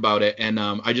 We'd talk about it, and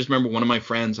I just remember one of my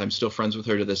friends, I'm still friends with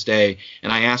her to this day,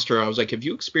 and I asked her, I was like, have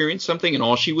you experienced something? And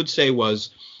all she would say was,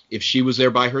 if she was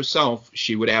there by herself,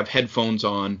 she would have headphones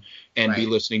on and be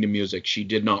listening to music. She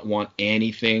did not want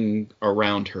anything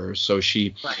around her. So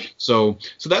so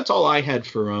that's all I had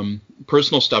for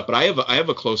personal stuff. But I have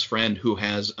a close friend who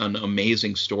has an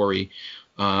amazing story,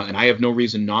 and I have no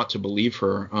reason not to believe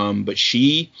her. But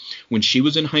when she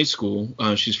was in high school,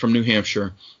 she's from New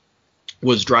Hampshire,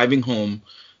 was driving home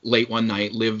late one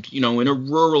night, lived, in a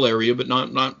rural area, but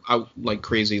not out like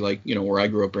crazy, like, where I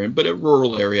grew up in, but a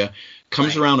rural area,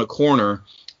 comes around a corner,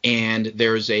 and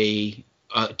there's a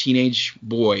teenage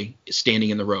boy standing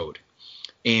in the road,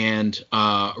 and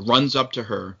runs up to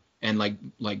her and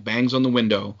like bangs on the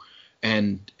window,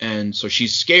 and so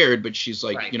she's scared, but she's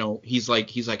like, he's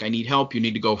like, I need help. You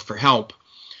need to go for help.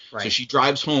 Right. So she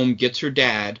drives home, gets her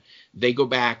dad. They go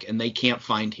back, and they can't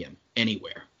find him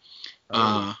anywhere.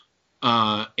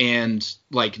 And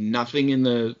like nothing in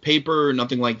the paper,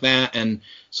 nothing like that. And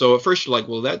so at first you're like,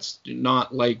 well, that's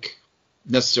not like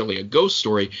necessarily a ghost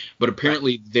story, but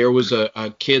apparently there was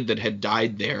a kid that had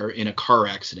died there in a car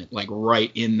accident, like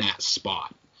right in that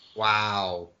spot.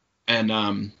 Wow. And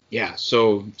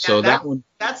so that one,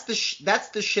 that's the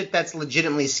shit that's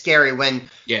legitimately scary when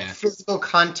physical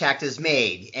contact is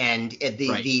made, and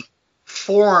the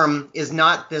form is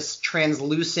not this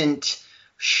translucent,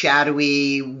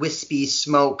 shadowy, wispy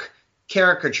smoke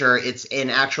caricature. It's an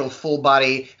actual full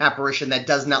body apparition that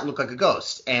does not look like a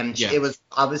ghost, and it was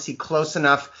obviously close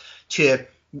enough to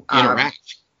interact,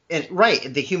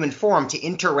 the human form to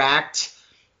interact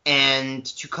and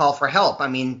to call for help. I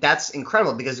mean, that's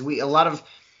incredible, because a lot of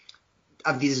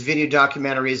these video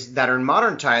documentaries that are in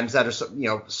modern times that are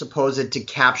supposed to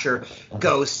capture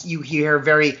ghosts, you hear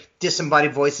very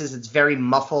disembodied voices. It's very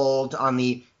muffled on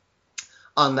the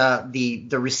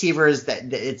receivers,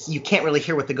 that it's, you can't really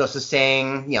hear what the ghost is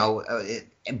saying,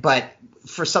 but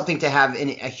for something to have a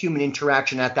human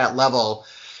interaction at that level,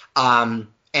 and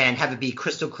have it be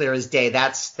crystal clear as day,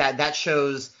 that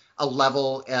shows a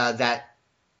level that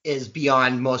is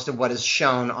beyond most of what is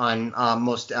shown on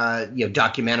most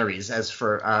documentaries as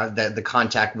for the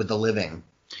contact with the living.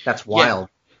 That's wild.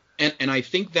 Yeah. And I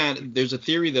think that there's a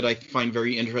theory that I find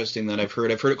very interesting that I've heard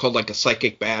it called like a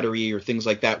psychic battery or things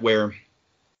like that, where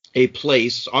a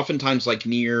place, oftentimes like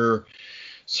near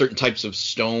certain types of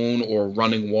stone or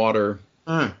running water,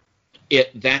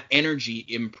 that energy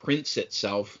imprints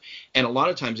itself, and a lot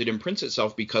of times it imprints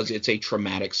itself because it's a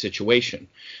traumatic situation.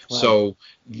 Wow. So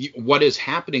what is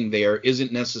happening there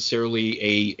isn't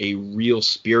necessarily a real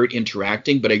spirit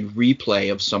interacting, but a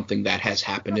replay of something that has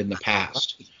happened in the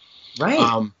past.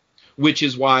 Right. Which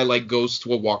is why, like, ghosts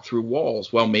will walk through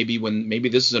walls. Well, maybe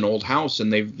this is an old house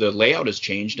and the layout has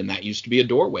changed, and that used to be a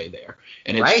doorway there,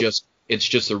 and it's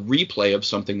just a replay of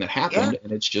something that happened,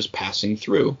 and it's just passing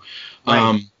through.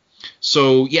 Right.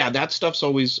 So yeah, that stuff's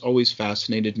always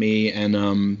fascinated me, and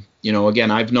again,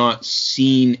 I've not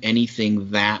seen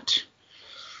anything that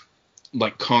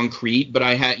like concrete, but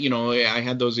I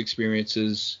had those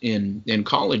experiences in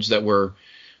college that were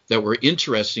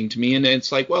interesting to me, and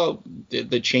it's like, well,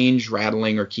 the change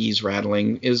rattling or keys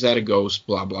rattling, is that a ghost?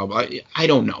 Blah blah blah. I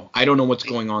don't know what's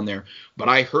going on there, but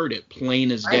I heard it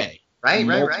plain as day,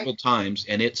 multiple times,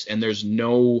 and there's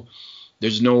no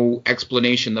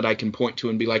explanation that I can point to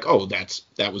and be like, oh,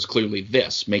 that was clearly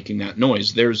this making that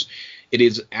noise. It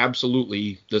is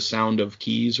absolutely the sound of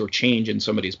keys or change in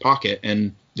somebody's pocket,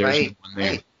 and there's no one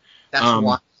there. That's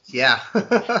wild. Yeah.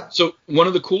 So one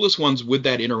of the coolest ones with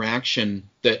that interaction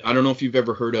that I don't know if you've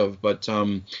ever heard of, but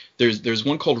there's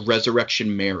one called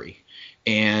Resurrection Mary,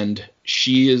 and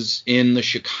she is in the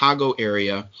Chicago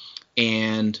area,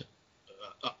 and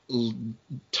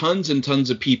tons and tons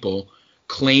of people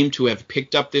claim to have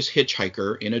picked up this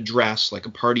hitchhiker in a dress, like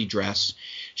a party dress.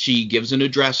 She gives an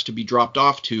address to be dropped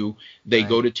off to. They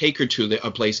go to take her to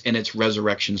a place, and it's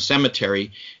Resurrection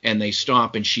Cemetery, and they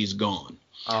stop, and she's gone.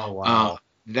 Oh, wow.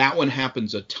 That one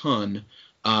happens a ton.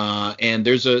 And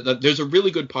there's a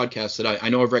really good podcast that I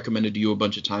know I've recommended to you a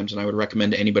bunch of times, and I would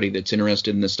recommend to anybody that's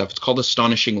interested in this stuff. It's called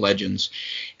Astonishing Legends,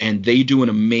 and they do an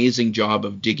amazing job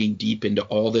of digging deep into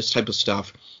all this type of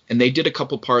stuff. And they did a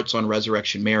couple parts on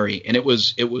Resurrection Mary, and it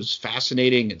was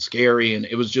fascinating and scary, and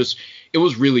it was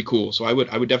really cool. So I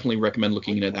would definitely recommend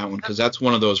looking into that one, because that's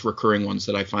one of those recurring ones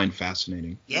that I find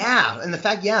fascinating. Yeah, and the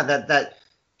fact, that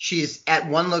she's at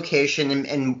one location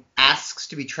and asks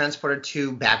to be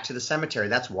transported back to the cemetery.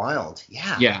 That's wild.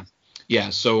 Yeah. Yeah.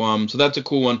 Yeah, so that's a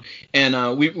cool one,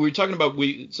 and we were talking about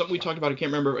something we talked about. I can't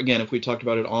remember again if we talked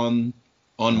about it on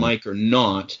mic or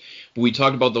not. But we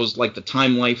talked about those, like the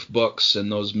Time Life books and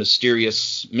those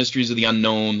mysterious Mysteries of the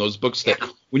Unknown, those books that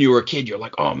when you were a kid you're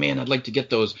like, oh man, I'd like to get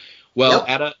those. Well,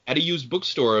 at a used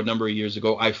bookstore a number of years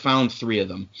ago, I found 3 of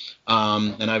them,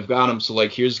 and I've got them. So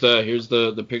like, here's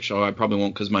the picture. Oh, I probably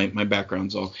won't because my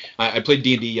background's all. I played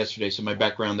D&D yesterday, so my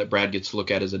background that Brad gets to look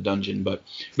at is a dungeon, but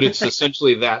it's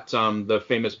essentially that the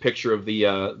famous picture of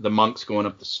the monks going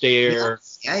up the stair.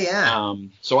 Yeah.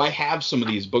 So I have some of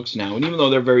these books now, and even though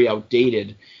they're very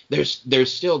outdated,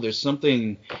 there's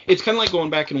something. It's kind of like going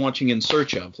back and watching In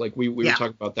Search Of. Like we were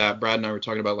talking about that. Brad and I were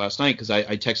talking about last night because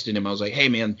I texted him. I was like, hey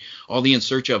man, all the In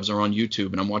Search Ofs are on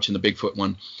YouTube, and I'm watching the Bigfoot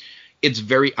one. It's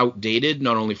very outdated,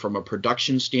 not only from a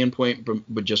production standpoint,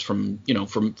 but just from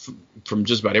from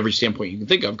just about every standpoint you can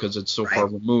think of, because it's so far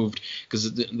removed.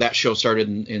 Because that show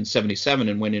started in 77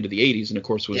 and went into the 80s, and of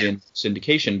course was in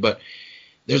syndication. But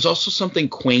there's also something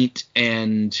quaint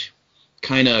and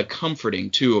kind of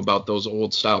comforting too about those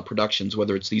old style productions,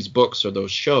 whether it's these books or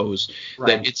those shows,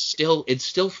 that it's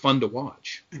still fun to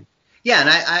watch. Yeah, and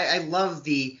I love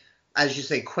the, as you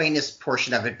say, quaintness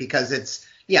portion of it, because it's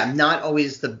not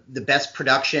always the best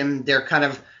production. They're kind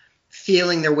of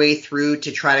feeling their way through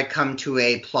to try to come to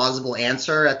a plausible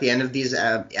answer at the end of these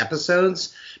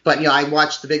episodes. But I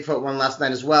watched the Bigfoot one last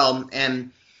night as well,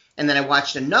 and then I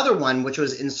watched another one which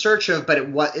was In Search Of, but it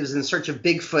was In Search of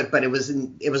Bigfoot, but it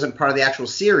wasn't part of the actual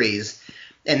series.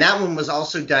 And that one was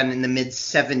also done in the mid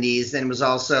 70s, and was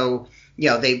also,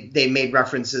 they made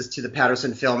references to the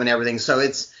Patterson film and everything. So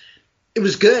it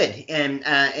was good, and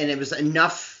it was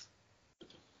enough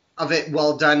of it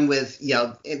well done with,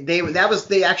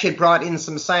 they actually brought in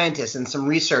some scientists and some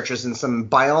researchers and some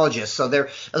biologists. So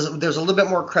there's a little bit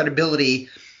more credibility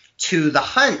to the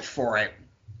hunt for it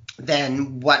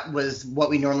than what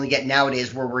we normally get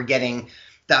nowadays, where we're getting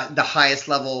the highest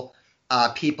level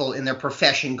people in their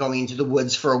profession going into the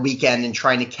woods for a weekend and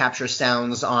trying to capture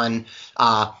sounds on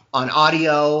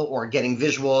audio or getting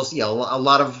visuals. A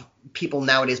lot of people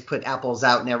nowadays put apples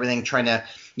out and everything, trying to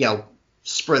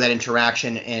spur that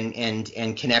interaction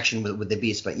and connection with the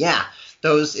beast. But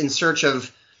those In Search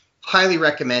Of, highly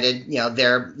recommended.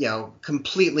 They're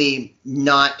completely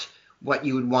not what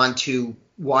you would want to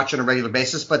watch on a regular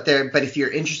basis, but if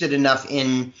you're interested enough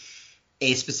in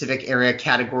a specific area,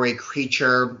 category,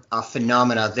 creature,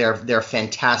 phenomena, they're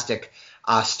fantastic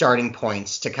starting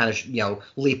points to kind of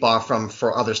leap off from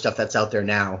for other stuff that's out there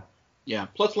now. Yeah,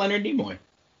 plus Leonard Nimoy.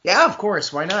 Yeah, of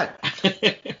course, why not?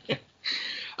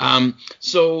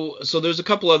 So there's a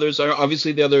couple others.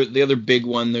 Obviously, the other big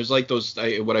one. There's like those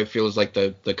what I feel is like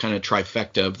the kind of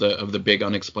trifecta of the big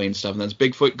unexplained stuff, and that's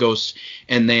Bigfoot, ghosts,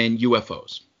 and then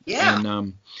UFOs. Yeah.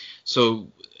 And so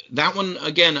that one,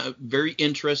 again, very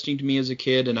interesting to me as a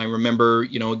kid. And I remember,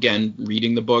 again,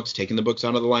 reading the books, taking the books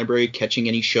out of the library, catching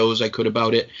any shows I could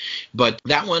about it. But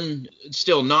that one,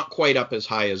 still not quite up as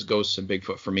high as Ghosts and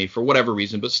Bigfoot for me, for whatever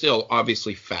reason, but still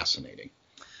obviously fascinating.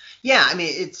 Yeah, I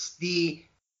mean, it's the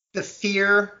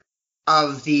fear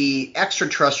of the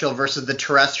extraterrestrial versus the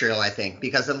terrestrial, I think,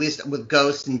 because at least with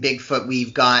Ghost and Bigfoot,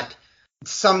 we've got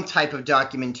some type of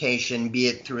documentation, be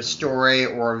it through a story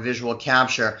or a visual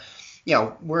capture.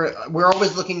 We're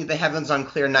always looking at the heavens on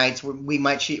clear nights. We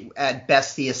might at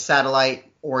best see a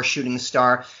satellite or a shooting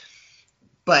star.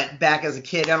 But back as a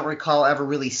kid, I don't recall ever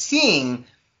really seeing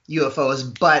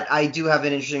UFOs. But I do have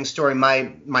an interesting story.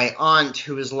 My aunt,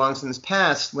 who is long since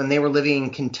passed, when they were living in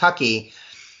Kentucky,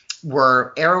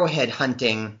 were arrowhead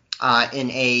hunting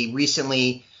in a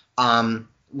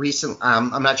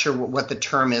I'm not sure what the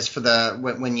term is for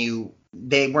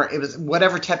it was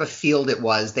whatever type of field it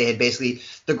was. They had basically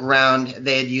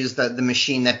they had used the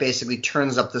machine that basically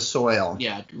turns up the soil.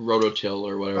 Yeah, rototill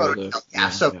or whatever.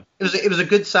 It was a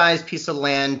good sized piece of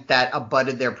land that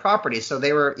abutted their property. So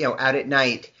they were out at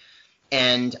night.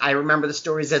 And I remember the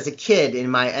stories as a kid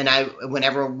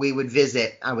whenever we would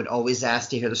visit, I would always ask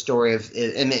to hear the story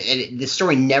the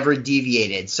story never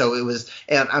deviated. So it was,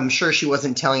 I'm sure she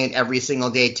wasn't telling it every single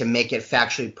day to make it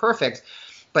factually perfect,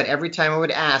 but every time I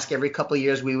would ask, every couple of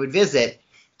years we would visit,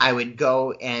 I would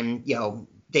go and,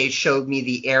 they showed me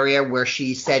the area where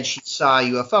she said she saw a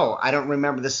UFO. I don't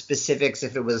remember the specifics,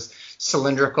 if it was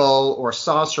cylindrical or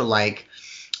saucer-like,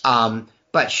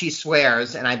 but she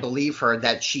swears, and I believe her,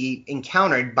 that she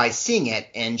encountered by seeing it,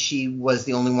 and she was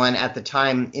the only one at the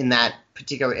time in that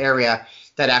particular area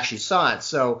that actually saw it.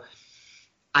 So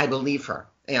I believe her.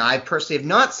 I personally have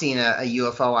not seen a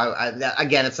UFO.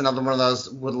 Again, it's another one of those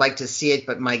would like to see it,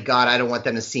 but my God, I don't want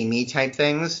them to see me type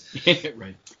things.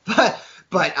 Right.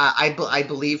 But I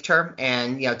believed her,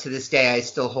 and to this day I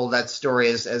still hold that story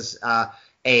as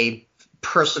a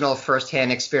personal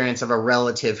firsthand experience of a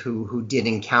relative who did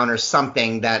encounter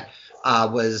something that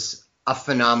was a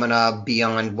phenomena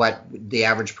beyond what the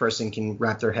average person can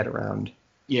wrap their head around.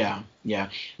 Yeah.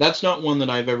 That's not one that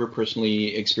I've ever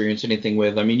personally experienced anything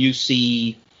with. I mean, you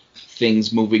see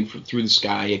things moving through the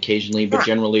sky occasionally, but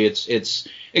generally it's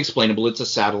explainable. It's a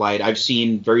satellite. I've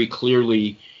seen very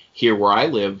clearly here where I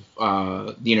live,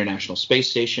 the International Space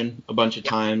Station a bunch of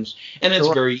times, and it's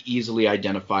very easily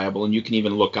identifiable, and you can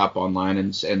even look up online,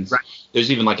 and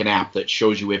there's even like an app that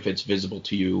shows you if it's visible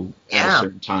to you at a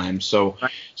certain time. So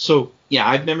yeah,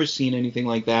 I've never seen anything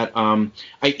like that.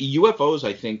 UFOs,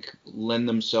 I think, lend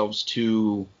themselves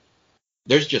to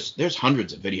there's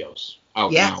hundreds of videos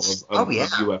out now of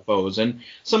UFOs, and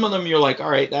some of them you're like, all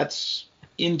right, that's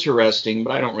interesting,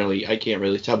 but I can't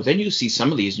really tell. But then you see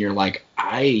some of these and you're like,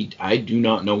 I do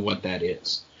not know what that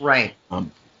is. Right.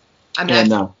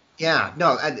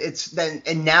 It's then,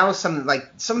 and now some of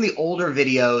the older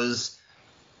videos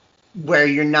where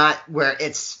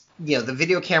it's the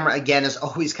video camera again is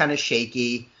always kind of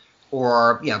shaky,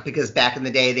 or because back in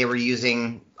the day they were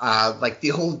using like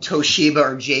the old Toshiba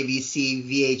or JVC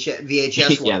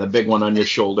VHS yeah, the big one on your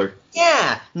shoulder.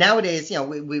 Yeah. Nowadays,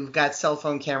 we've got cell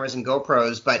phone cameras and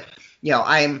GoPros, but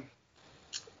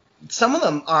some of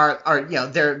them are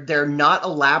they're not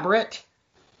elaborate,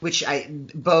 which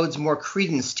bodes more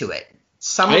credence to it.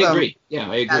 Some of them, agree. Yeah,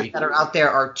 I agree. That are out there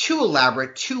are too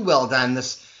elaborate, too well done.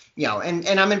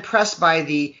 And I'm impressed by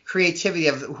the creativity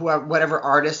of whatever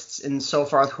artists and so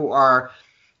forth who are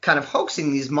kind of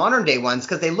hoaxing these modern day ones,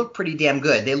 because they look pretty damn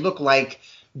good. They look like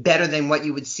better than what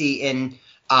you would see in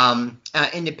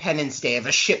Independence Day of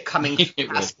a ship coming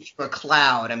past through a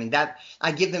cloud. I mean, that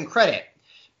I give them credit,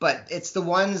 but it's the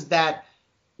ones that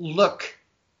look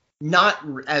not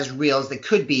as real as they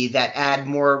could be that add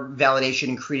more validation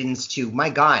and credence to, my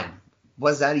God,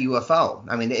 was that a UFO?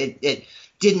 I mean, it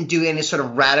didn't do any sort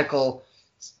of radical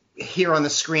here on the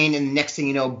screen, and the next thing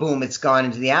you know, boom, it's gone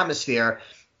into the atmosphere.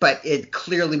 But it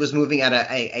clearly was moving at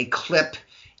a clip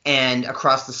and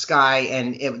across the sky,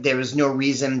 and there was no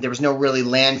really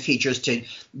land features to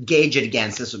gauge it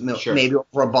against. This was maybe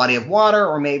over a body of water,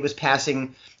 or maybe it was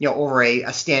passing over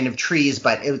a stand of trees,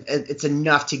 but it's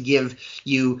enough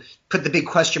to put the big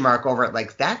question mark over it,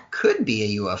 like that could be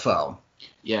a UFO.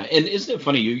 Yeah, and isn't it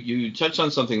funny, you touched on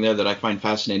something there that I find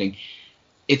fascinating.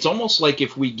 It's almost like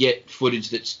if we get footage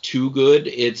that's too good,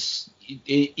 it's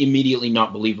immediately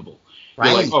not believable.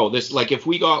 Right. You're like, oh, this, like if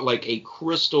we got like a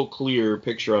crystal clear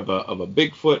picture of a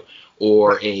Bigfoot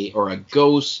or a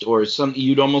ghost or something,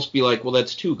 you'd almost be like, well,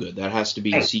 that's too good. That has to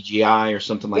be CGI or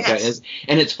something like that.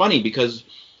 And it's funny because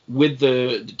with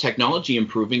the technology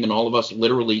improving and all of us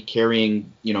literally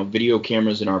carrying, video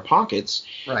cameras in our pockets,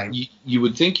 you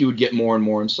would think you would get more and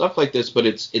more and stuff like this, but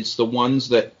it's the ones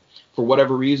that, for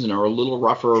whatever reason, are a little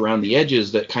rougher around the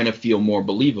edges that kind of feel more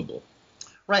believable.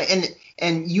 Right,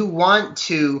 and you want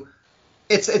to.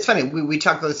 It's funny. We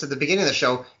talked about this at the beginning of the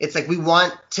show. It's like we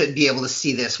want to be able to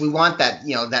see this. We want that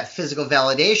that physical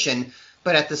validation.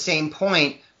 But at the same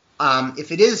point,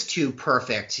 if it is too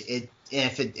perfect,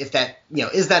 if that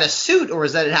is that a suit, or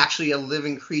is that actually a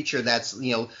living creature that's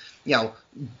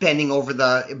bending over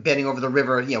the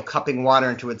river, cupping water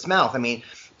into its mouth? I mean,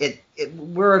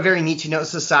 we're a very need to know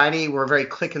society. We're a very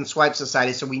click and swipe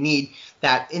society, so we need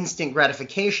that instant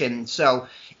gratification. So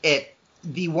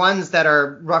the ones that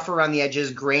are rough around the edges,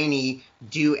 grainy,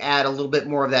 do add a little bit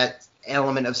more of that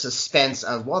element of suspense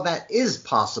of, well, that is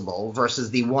possible, versus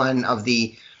the one of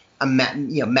the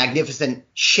magnificent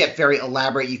ship, very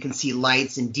elaborate. You can see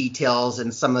lights and details,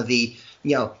 and some of the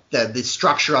the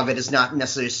structure of it is not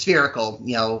necessarily spherical,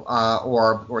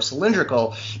 or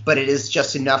cylindrical, but it is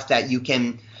just enough that you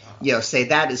can say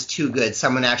that is too good.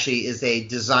 Someone actually is a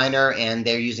designer and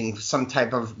they're using some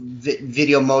type of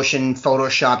video motion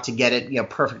Photoshop to get it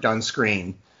perfect on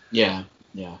screen. Yeah.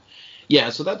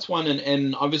 So that's one,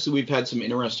 and obviously we've had some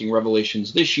interesting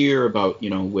revelations this year about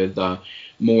with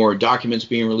more documents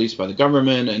being released by the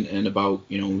government and about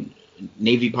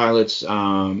Navy pilots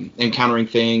encountering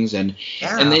things, and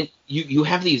then you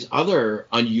have these other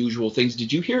unusual things.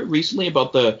 Did you hear recently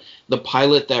about the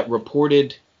pilot that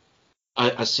reported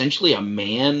essentially a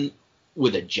man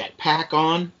with a jetpack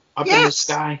on up in the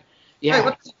sky? Yeah. Right,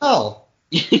 what the hell?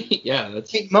 Yeah,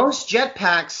 that's most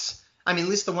jetpacks. I mean, at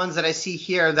least the ones that I see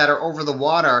here that are over the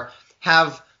water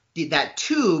have that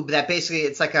tube that basically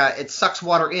it's like it sucks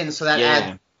water in, so that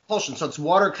adds propulsion. So it's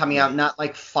water coming out, not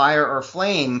like fire or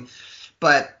flame.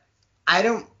 But I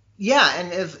don't. Yeah,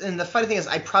 and the funny thing is,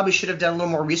 I probably should have done a little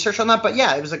more research on that. But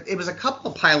yeah, it was a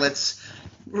couple of pilots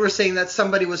who were saying that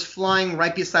somebody was flying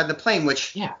right beside the plane,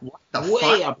 which what the way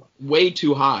fuck? Up, way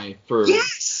too high for.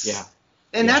 Yes. Yeah.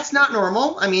 And that's not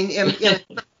normal. I mean, and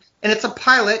it's a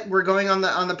pilot. We're going on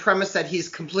the premise that he's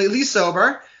completely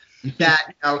sober.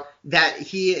 That that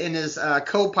he and his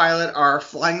co-pilot are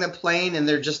flying the plane and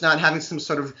they're just not having some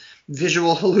sort of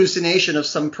visual hallucination of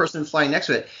some person flying next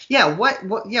to it. Yeah, what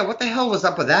the hell was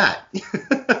up with that?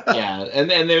 Yeah,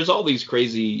 and there's all these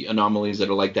crazy anomalies that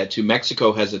are like that too.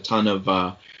 Mexico has a ton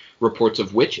of reports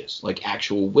of witches, like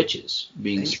actual witches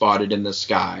being spotted in the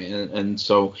sky, and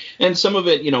so some of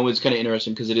it is kind of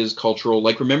interesting because it is cultural.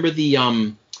 Like remember the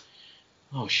I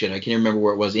can't remember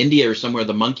where it was, India or somewhere,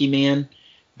 the Monkey Man.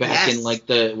 Back in like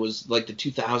the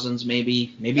 2000s,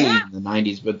 maybe even the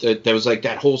 90s, but there was like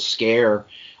that whole scare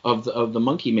of the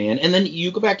Monkey Man, and then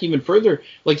you go back even further,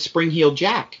 like Spring Heel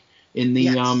Jack in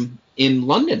the in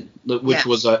London, which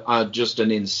was just an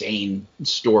insane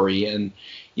story, and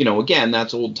again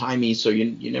that's old timey, so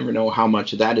you never know how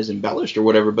much of that is embellished or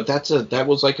whatever, but that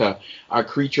was like a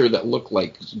creature that looked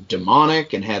like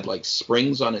demonic and had like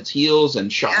springs on its heels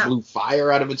and shot blue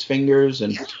fire out of its fingers,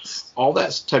 and all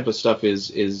that type of stuff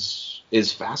is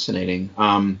fascinating.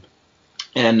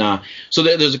 So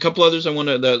there's a couple others I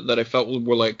wanted that I felt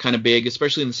were like kind of big,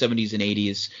 especially in the 70s and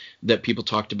 80s, that people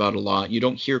talked about a lot. You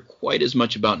don't hear quite as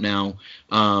much about now,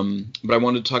 but I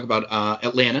wanted to talk about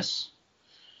Atlantis.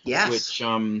 Yes. Which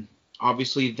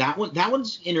obviously that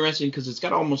one's interesting because it's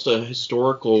got almost a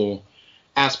historical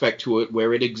aspect to it,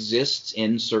 where it exists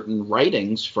in certain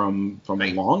writings from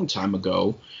a long time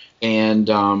ago, and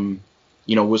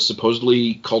was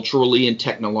supposedly culturally and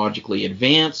technologically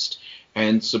advanced,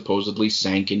 and supposedly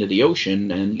sank into the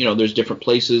ocean. And there's different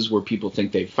places where people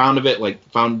think they've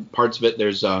found parts of it.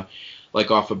 There's like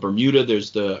off of Bermuda,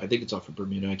 I think it's off of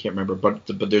Bermuda, I can't remember,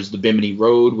 but there's the Bimini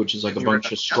Road, which is like a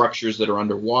bunch of structures that are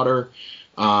underwater.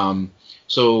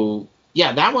 So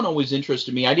yeah, that one always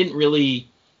interested me.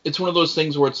 It's one of those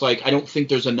things where it's like I don't think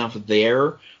there's enough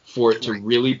there for it to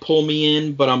really pull me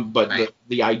in, but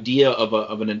the idea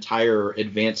of an entire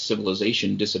advanced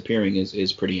civilization disappearing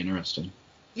is pretty interesting.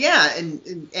 Yeah,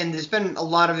 and there's been a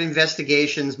lot of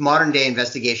investigations, modern day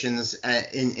investigations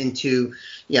into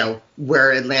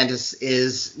where Atlantis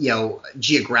is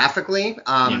geographically.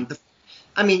 I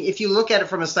mean, if you look at it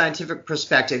from a scientific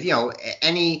perspective,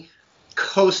 any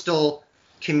coastal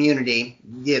community,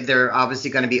 they're obviously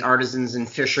going to be artisans and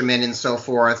fishermen and so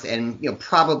forth, and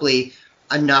probably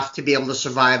enough to be able to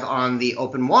survive on the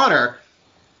open water.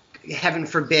 Heaven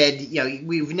forbid,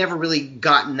 we've never really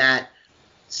gotten that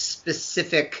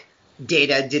specific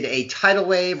data. Did a tidal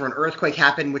wave or an earthquake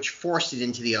happen which forced it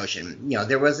into the ocean?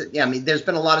 There's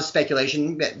been a lot of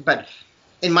speculation, but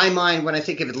in my mind, when I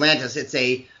think of Atlantis, it's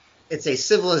a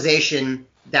civilization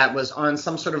that was on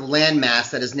some sort of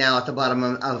landmass that is now at the bottom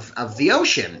of the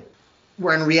ocean,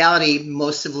 where in reality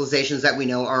most civilizations that we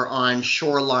know are on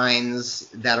shorelines,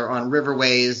 that are on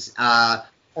riverways,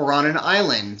 or on an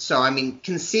island. So I mean,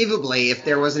 conceivably, if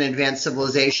there was an advanced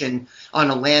civilization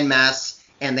on a landmass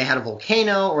and they had a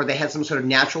volcano, or they had some sort of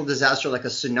natural disaster like a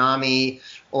tsunami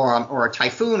or a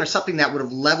typhoon or something that would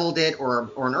have leveled it, or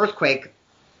an earthquake,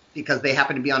 because they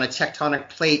happen to be on a tectonic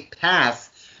plate path,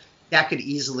 that could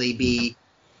easily be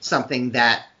something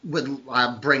that would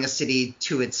bring a city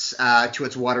to its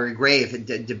watery grave,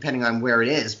 depending on where it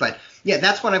is. But yeah,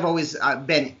 that's what I've always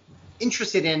been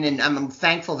interested in, and I'm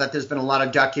thankful that there's been a lot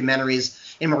of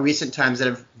documentaries in more recent times that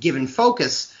have given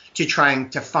focus to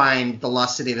trying to find the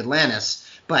lost city of Atlantis.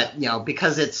 But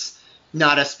because it's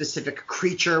not a specific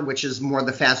creature, which is more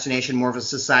the fascination, more of a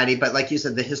society, but like you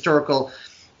said, the historical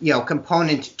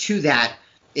component to that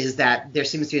is that there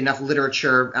seems to be enough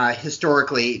literature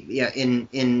historically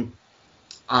in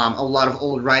a lot of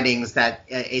old writings that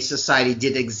a society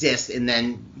did exist and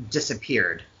then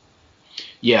disappeared.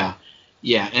 Yeah,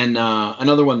 and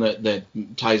another one that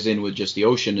ties in with just the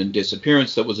ocean and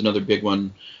disappearance, that was another big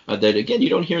one that, again, you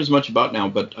don't hear as much about now,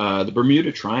 but the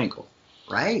Bermuda Triangle.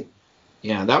 Right.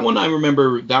 Yeah, that one I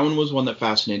remember. That one was one that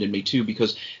fascinated me too,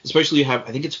 because especially you have,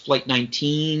 I think it's Flight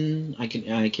 19. I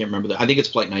can't remember that. I think it's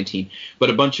Flight 19, but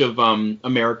a bunch of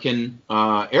American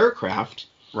aircraft,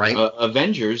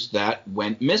 Avengers, that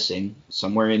went missing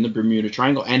somewhere in the Bermuda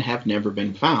Triangle and have never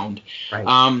been found.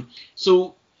 Right.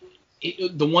 So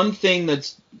the one thing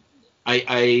that's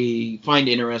I find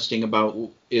interesting about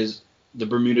is the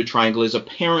Bermuda Triangle is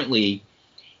apparently,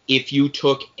 if you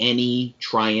took any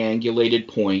triangulated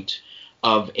point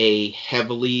of a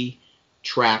heavily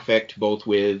trafficked, both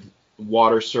with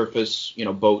water surface,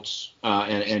 boats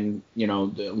and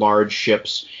the large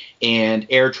ships and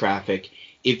air traffic.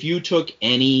 If you took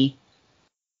any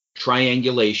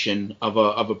triangulation of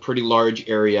a pretty large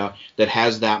area that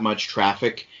has that much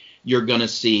traffic, you're going to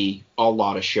see a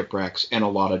lot of shipwrecks and a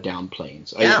lot of downed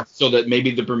planes. Yeah. So that maybe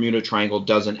the Bermuda Triangle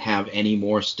doesn't have any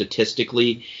more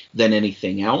statistically than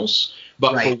anything else,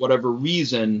 but Right. for whatever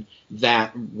reason,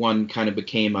 that one kind of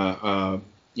became a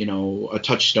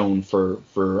touchstone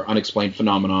for unexplained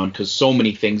phenomenon, because so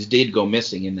many things did go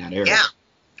missing in that area. Yeah,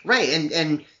 right.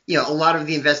 And a lot of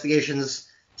the investigations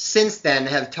since then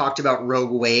have talked about rogue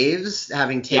waves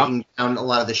having taken down a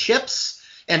lot of the ships.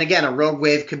 And again, a rogue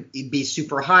wave could be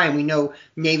super high. And we know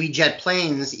Navy jet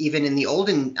planes, even in the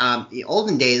olden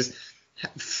days,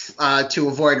 to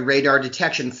avoid radar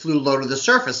detection, flew low to the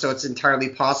surface. So it's entirely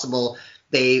possible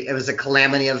it was a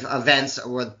calamity of events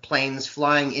or planes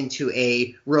flying into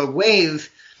a rogue wave.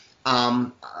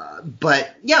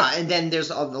 But yeah, and then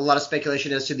there's a lot of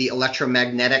speculation as to the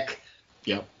electromagnetic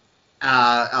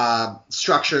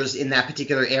structures in that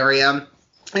particular area.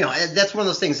 That's one of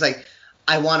those things, like,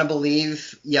 I want to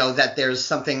believe, that there's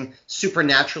something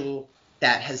supernatural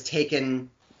that has taken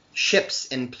ships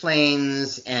and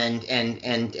planes and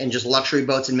just luxury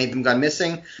boats and made them gone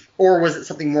missing, or was it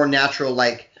something more natural,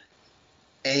 like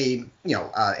a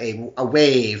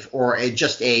wave or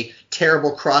just a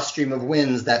terrible cross stream of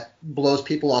winds that blows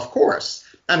people off course?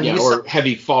 Or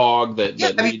heavy fog that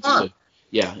heavy leads fog. to.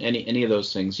 Yeah, any of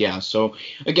those things. Yeah. So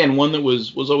again, one that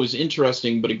was always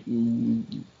interesting, but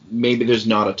maybe there's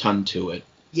not a ton to it.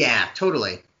 Yeah,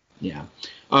 totally. Yeah.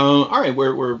 All right,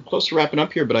 we're close to wrapping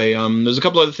up here, but there's a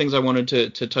couple other things I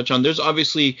wanted to touch on. There are literal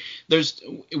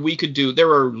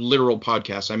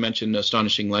podcasts. I mentioned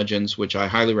Astonishing Legends, which I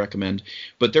highly recommend,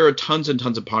 but there are tons and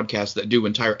tons of podcasts that do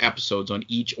entire episodes on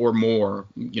each or more,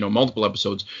 multiple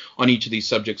episodes on each of these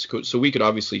subjects. So we could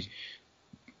obviously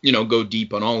go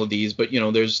deep on all of these, but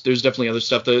there's definitely other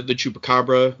stuff. The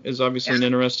Chupacabra is obviously an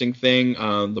interesting thing.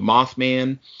 The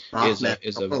Mothman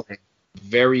is a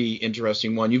very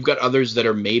interesting one. You've got others that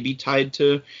are maybe tied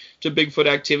to Bigfoot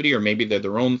activity, or maybe they're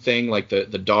their own thing, like the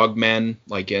Dogmen,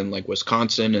 like in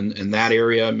Wisconsin and that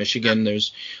area, Michigan.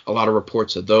 There's a lot of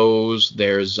reports of those.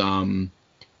 There's Lake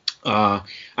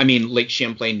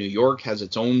Champlain, New York has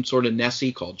its own sort of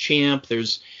Nessie called Champ.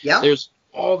 There's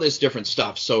all this different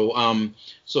stuff. So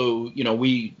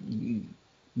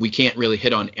we can't really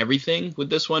hit on everything with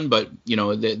this one, but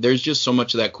there's just so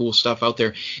much of that cool stuff out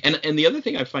there. And the other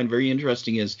thing I find very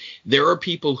interesting is there are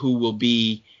people who will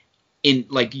be in,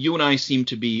 like, you and I seem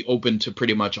to be open to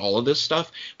pretty much all of this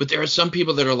stuff, but there are some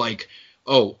people that are like,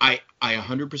 oh, I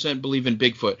 100% believe in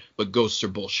Bigfoot, but ghosts are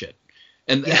bullshit.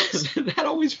 And that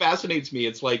always fascinates me.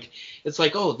 It's like,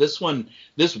 oh, this one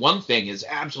thing is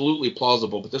absolutely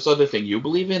plausible, but this other thing you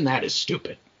believe in, that is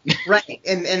stupid. Right.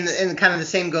 And kind of the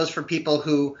same goes for people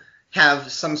who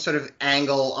have some sort of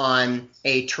angle on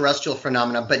a terrestrial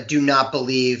phenomena, but do not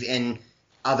believe in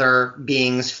other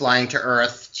beings flying to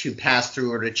Earth to pass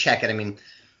through or to check it. I mean,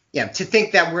 to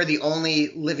think that we're the only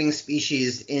living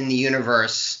species in the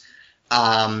universe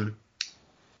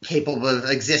capable of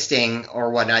existing or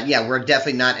whatnot. Yeah, we're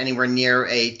definitely not anywhere near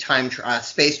a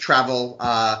space travel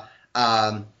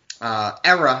era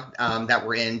that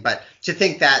we're in. But to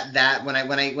think that when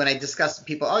I discuss with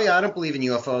people, oh yeah, I don't believe in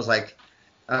UFOs, like,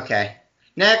 okay,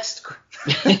 next.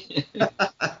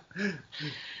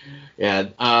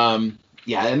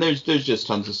 Yeah, and there's just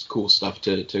tons of cool stuff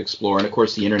to explore, and of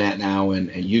course the internet now and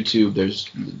YouTube.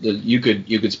 You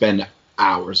could spend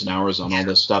hours and hours on all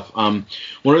this stuff. One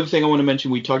other thing I want to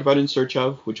mention, we talked about In Search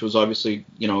Of, which was obviously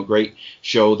a great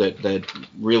show that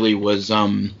really was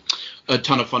a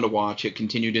ton of fun to watch. It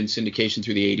continued in syndication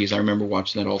through the 80s. I remember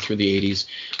watching that all through the 80s.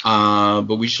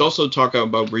 But we should also talk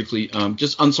about briefly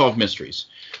just Unsolved Mysteries.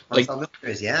 Unsolved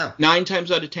Mysteries, yeah. 9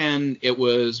 times out of 10, it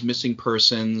was missing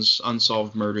persons,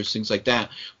 unsolved murders, things like that.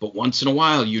 But once in a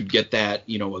while, you'd get that,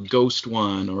 a ghost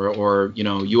one or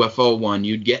UFO one.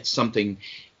 You'd get something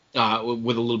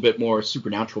with a little bit more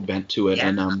supernatural bent to it. Yeah,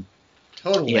 and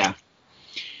totally. Yeah.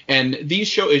 And it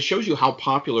shows you how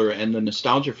popular and the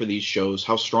nostalgia for these shows,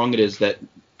 how strong it is that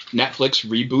Netflix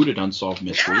rebooted Unsolved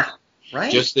Mysteries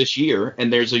just this year,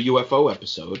 and there's a UFO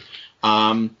episode.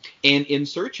 And In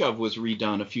Search Of was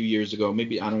redone a few years ago,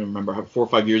 maybe, I don't remember, 4 or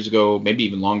 5 years ago, maybe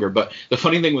even longer. But the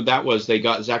funny thing with that was they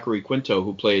got Zachary Quinto,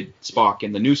 who played Spock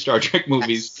in the new Star Trek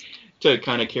movies, to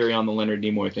kind of carry on the Leonard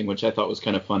Nimoy thing, which I thought was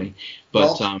kind of funny.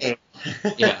 But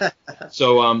yeah,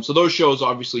 so those shows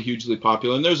obviously hugely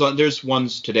popular, and there's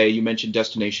ones today. You mentioned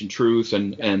Destination Truth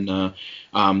and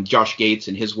Josh Gates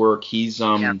and his work. He's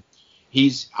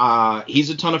He's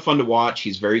a ton of fun to watch.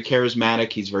 He's very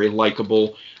charismatic. He's very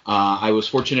likable. I was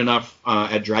fortunate enough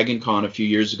at Dragon Con a few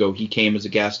years ago. He came as a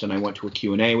guest, and I went to a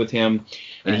Q&A with him,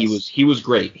 and Nice. he was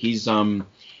great. He's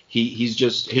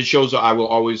just, his shows I will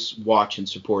always watch and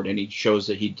support any shows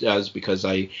that he does, because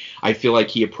I feel like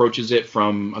he approaches it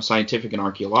from a scientific and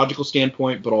archaeological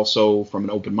standpoint, but also from an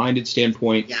open-minded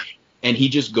standpoint. Yeah. And he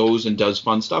just goes and does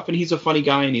fun stuff, and he's a funny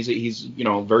guy, and he's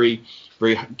very,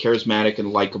 very charismatic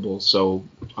and likable. So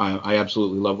I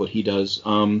absolutely love what he does.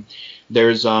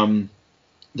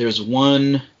 There's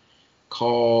one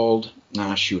called,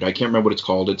 I can't remember what it's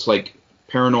called. It's like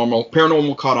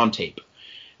Paranormal Caught on Tape.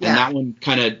 And Yeah. that one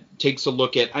kind of takes a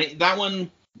look at that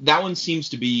one seems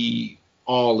to be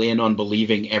all in on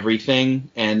believing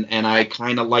everything, and I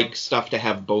kind of like stuff to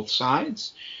have both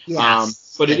sides.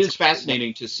 Yes. But it is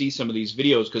fascinating to see some of these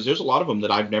videos, because there's a lot of them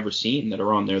that I've never seen that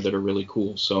are on there that are really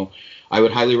cool. So I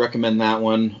would highly recommend that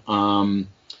one.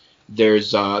 There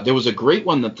was a great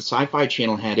one that the Sci-Fi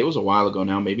Channel had. It was a while ago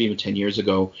now, maybe even 10 years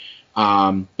ago.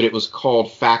 But it was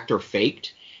called Fact or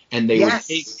Faked, and they would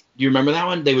take. Do you remember that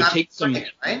one? They would take some.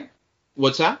 Right?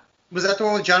 What's that? Was that the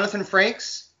one with Jonathan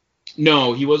Frakes?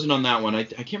 No, he wasn't on that one. I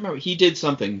can't remember. He did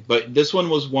something, but this one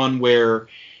was one where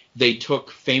they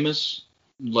took famous,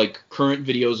 like, current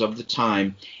videos of the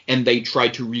time, and they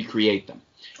tried to recreate them.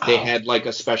 They had like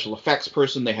a special effects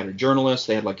person, they had a journalist,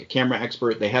 they had like a camera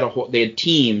expert, they had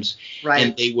teams, Right.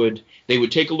 and they would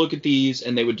take a look at these,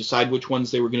 and they would decide which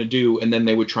ones they were going to do, and then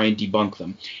they would try and debunk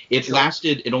them. It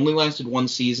only lasted one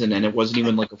season, and it wasn't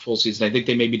even like a full season. I think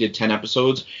they maybe did 10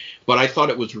 episodes, but I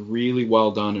thought it was really well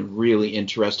done and really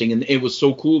interesting, and it was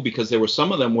so cool because there were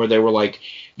some of them where they were like,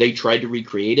 they tried to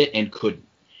recreate it and couldn't.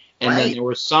 And then there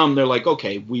were some, they're like,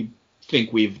 okay, we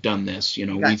think we've done this,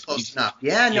 That's close enough.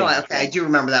 Yeah, no, I do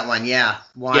remember that one. Yeah,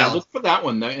 wow. Yeah, look for that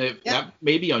one. That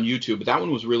may be on YouTube, but that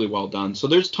one was really well done. So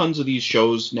there's tons of these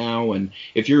shows now, and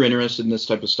if you're interested in this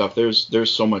type of stuff,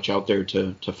 there's so much out there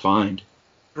to find.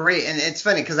 Great, and it's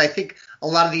funny because I think a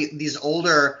lot of these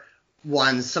older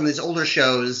ones, some of these older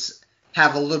shows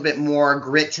have a little bit more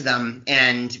grit to them,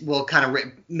 and will kind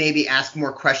of maybe ask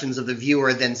more questions of the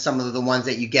viewer than some of the ones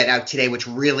that you get out today, which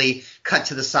really cut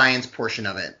to the science portion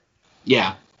of it.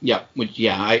 Yeah.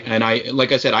 I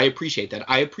like I said, I appreciate that.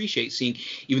 I appreciate seeing,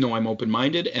 even though I'm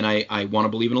open-minded and I want to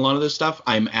believe in a lot of this stuff,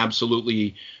 I'm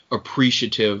absolutely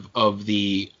appreciative of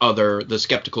the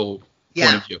skeptical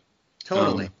point of view.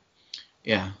 Totally.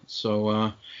 So,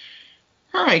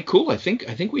 all right, cool. I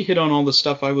think we hit on all the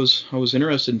stuff I was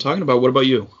interested in talking about. What about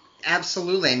you?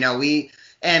 Absolutely. No,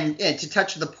 and to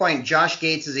touch the point, Josh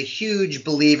Gates is a huge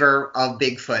believer of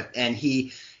Bigfoot, and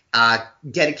he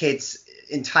dedicates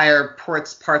entire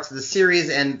parts of the series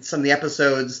and some of the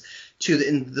episodes to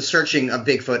the searching of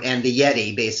Bigfoot and the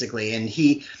Yeti, basically. And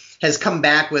he has come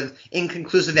back with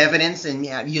inconclusive evidence and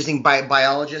using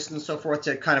biologists and so forth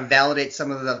to kind of validate some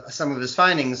of his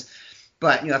findings.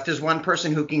 But if there's one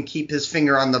person who can keep his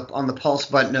finger on the pulse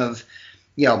button of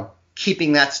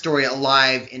keeping that story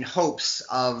alive in hopes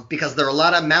of, because there are a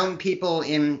lot of mountain people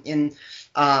in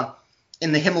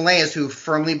the Himalayas who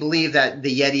firmly believe that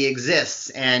the Yeti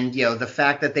exists, and the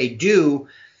fact that they do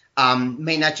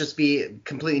may not just be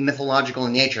completely mythological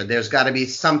in nature. There's got to be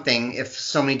something, if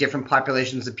so many different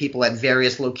populations of people at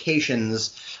various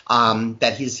locations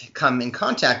that he's come in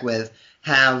contact with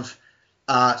have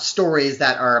stories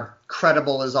that are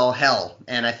credible as all hell.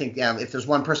 And I think if there's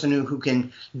one person who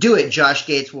can do it, Josh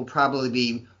Gates will probably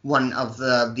be one of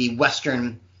the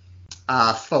Western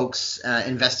folks,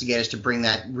 investigators, to bring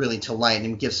that really to light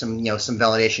and give some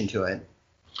validation to it.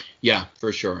 Yeah,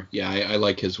 for sure. Yeah, I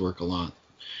like his work a lot.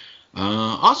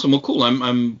 Awesome. Well, cool.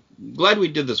 I'm glad we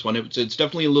did this one. It's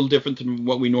definitely a little different than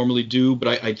what we normally do,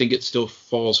 but I think it still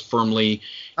falls firmly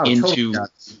into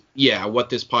what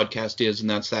this podcast is, and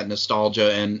that's that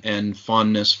nostalgia and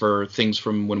fondness for things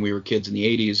from when we were kids in the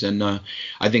 80s. And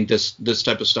I think this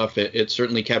type of stuff, it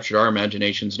certainly captured our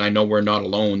imaginations, and I know we're not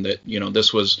alone. That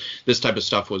this type of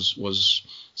stuff was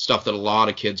stuff that a lot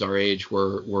of kids our age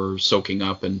were soaking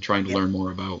up and trying to learn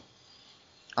more about.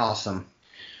 Awesome.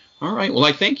 All right. Well,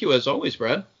 I thank you as always,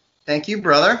 Brad. Thank you,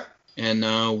 brother. And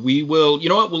we will,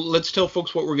 well, let's tell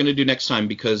folks what we're going to do next time,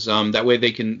 because that way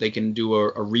they can do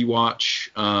a rewatch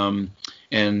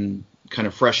and kind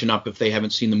of freshen up if they haven't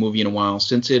seen the movie in a while,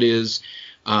 since it is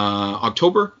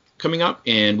October coming up,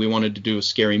 and we wanted to do a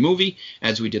scary movie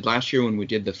as we did last year when we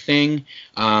did The Thing.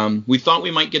 We thought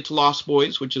we might get to Lost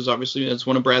Boys, which is obviously, that's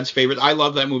one of Brad's favorites. I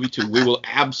love that movie too. We will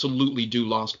absolutely do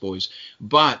Lost Boys,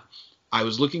 but I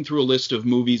was looking through a list of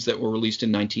movies that were released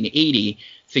in 1980,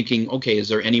 thinking, okay, is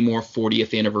there any more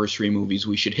 40th anniversary movies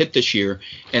we should hit this year?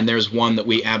 And there's one that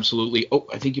we absolutely. Oh,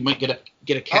 I think you might get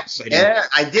a cat sighting. Yeah,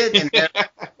 I did. And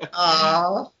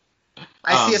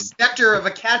I see a specter of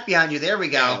a cat behind you. There we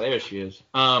go. Yeah, there she is.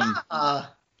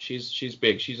 She's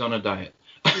big. She's on a diet.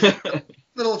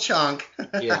 Little chunk.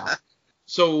 Yeah.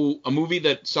 So a movie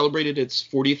that celebrated its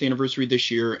 40th anniversary this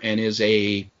year and is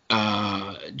a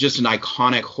just an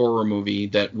iconic horror movie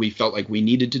that we felt like we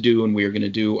needed to do, and we are going to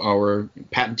do our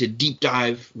patented deep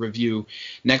dive review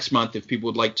next month if people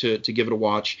would like to give it a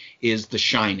watch, is The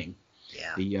Shining.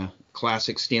 Yeah. The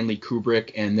classic Stanley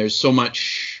Kubrick, and there's so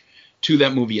much to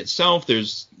that movie itself.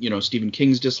 There's, Stephen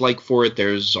King's dislike for it.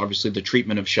 There's obviously the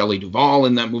treatment of Shelley Duvall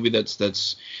in that movie.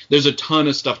 There's a ton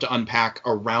of stuff to unpack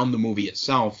around the movie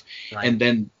itself, right. And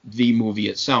then the movie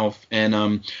itself. And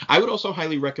I would also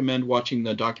highly recommend watching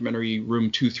the documentary Room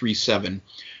 237,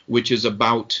 which is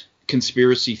about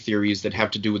conspiracy theories that have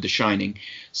to do with The Shining.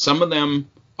 Some of them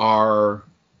are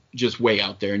just way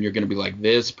out there, and you're going to be like,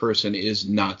 this person is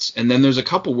nuts. And then there's a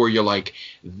couple where you're like,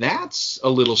 that's a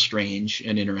little strange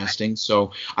and interesting.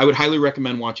 So I would highly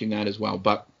recommend watching that as well.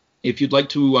 But if you'd like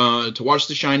to watch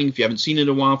The Shining, if you haven't seen it in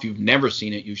a while, if you've never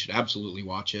seen it, you should absolutely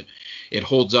watch it. It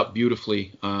holds up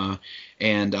beautifully.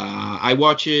 And I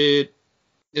watch it.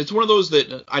 It's one of those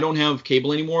that I don't have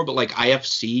cable anymore, but like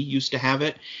IFC used to have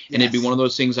it, and It'd be one of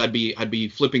those things I'd be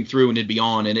flipping through and it'd be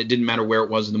on, and it didn't matter where it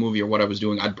was in the movie or what I was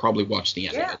doing, I'd probably watch the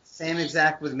end of it. Same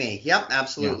exact with me. Yep,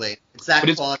 absolutely. Yeah. It's that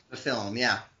quality of the film,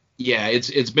 yeah. Yeah,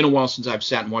 it's been a while since I've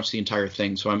sat and watched the entire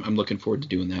thing, so I'm looking forward to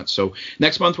doing that. So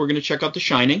next month we're going to check out The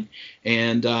Shining,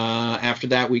 and after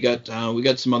that we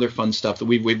got some other fun stuff that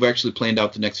we've actually planned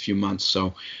out the next few months.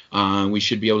 So we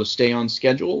should be able to stay on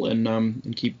schedule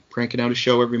and keep cranking out a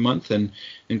show every month and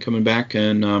coming back.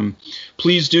 And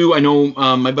please do. I know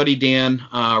my buddy Dan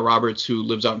Roberts, who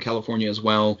lives out in California as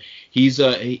well.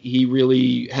 He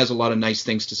really has a lot of nice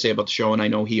things to say about the show, and I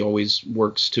know he always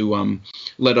works to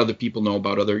let other people know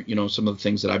about other, some of the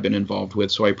things that I've been involved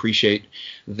with. So I appreciate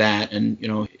that. And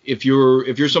if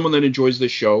you're someone that enjoys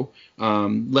this show,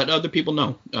 let other people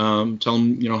know. Tell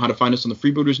them how to find us on the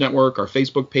Freebooters Network, our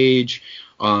Facebook page,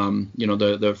 the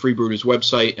Freebooters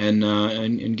website,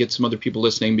 and get some other people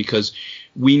listening, because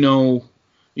we know.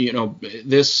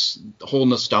 This whole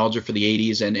nostalgia for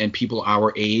the 80s and people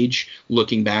our age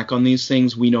looking back on these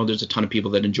things, we know there's a ton of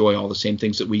people that enjoy all the same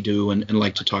things that we do and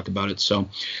like to talk about it. So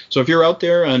if you're out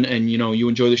there and you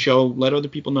enjoy the show, let other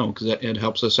people know, because it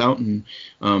helps us out. And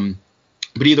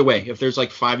but either way, if there's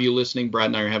like 5 of you listening, Brad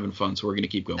and I are having fun, so we're going to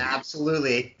keep going.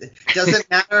 Absolutely. It doesn't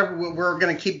matter. We're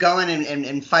going to keep going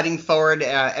and fighting forward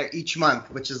each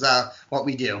month, which is what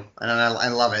we do. And I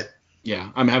love it.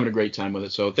 Yeah, I'm having a great time with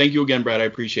it. So thank you again, Brad. I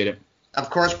appreciate it. Of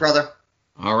course, brother.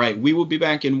 All right. We will be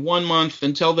back in 1 month.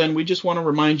 Until then, we just want to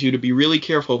remind you to be really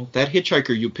careful. That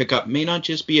hitchhiker you pick up may not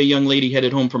just be a young lady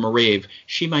headed home from a rave.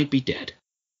 She might be dead.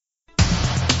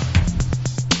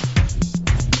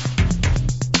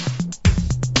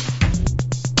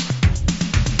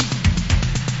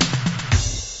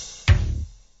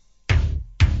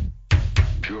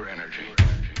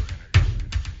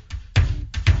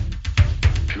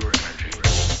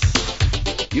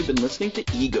 You've been listening to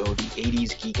Ego, the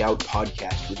 80s Geek Out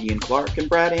podcast with Ian Clark and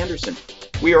Brad Anderson.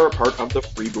 We are a part of the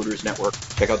Freebooters Network.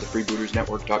 Check out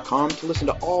thefreebootersnetwork.com to listen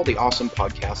to all the awesome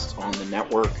podcasts on the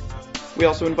network. We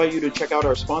also invite you to check out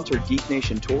our sponsor, Geek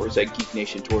Nation Tours, at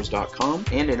geeknationtours.com,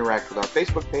 and interact with our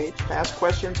Facebook page to ask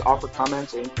questions, offer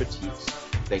comments, and critiques.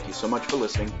 Thank you so much for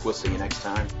listening. We'll see you next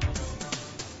time.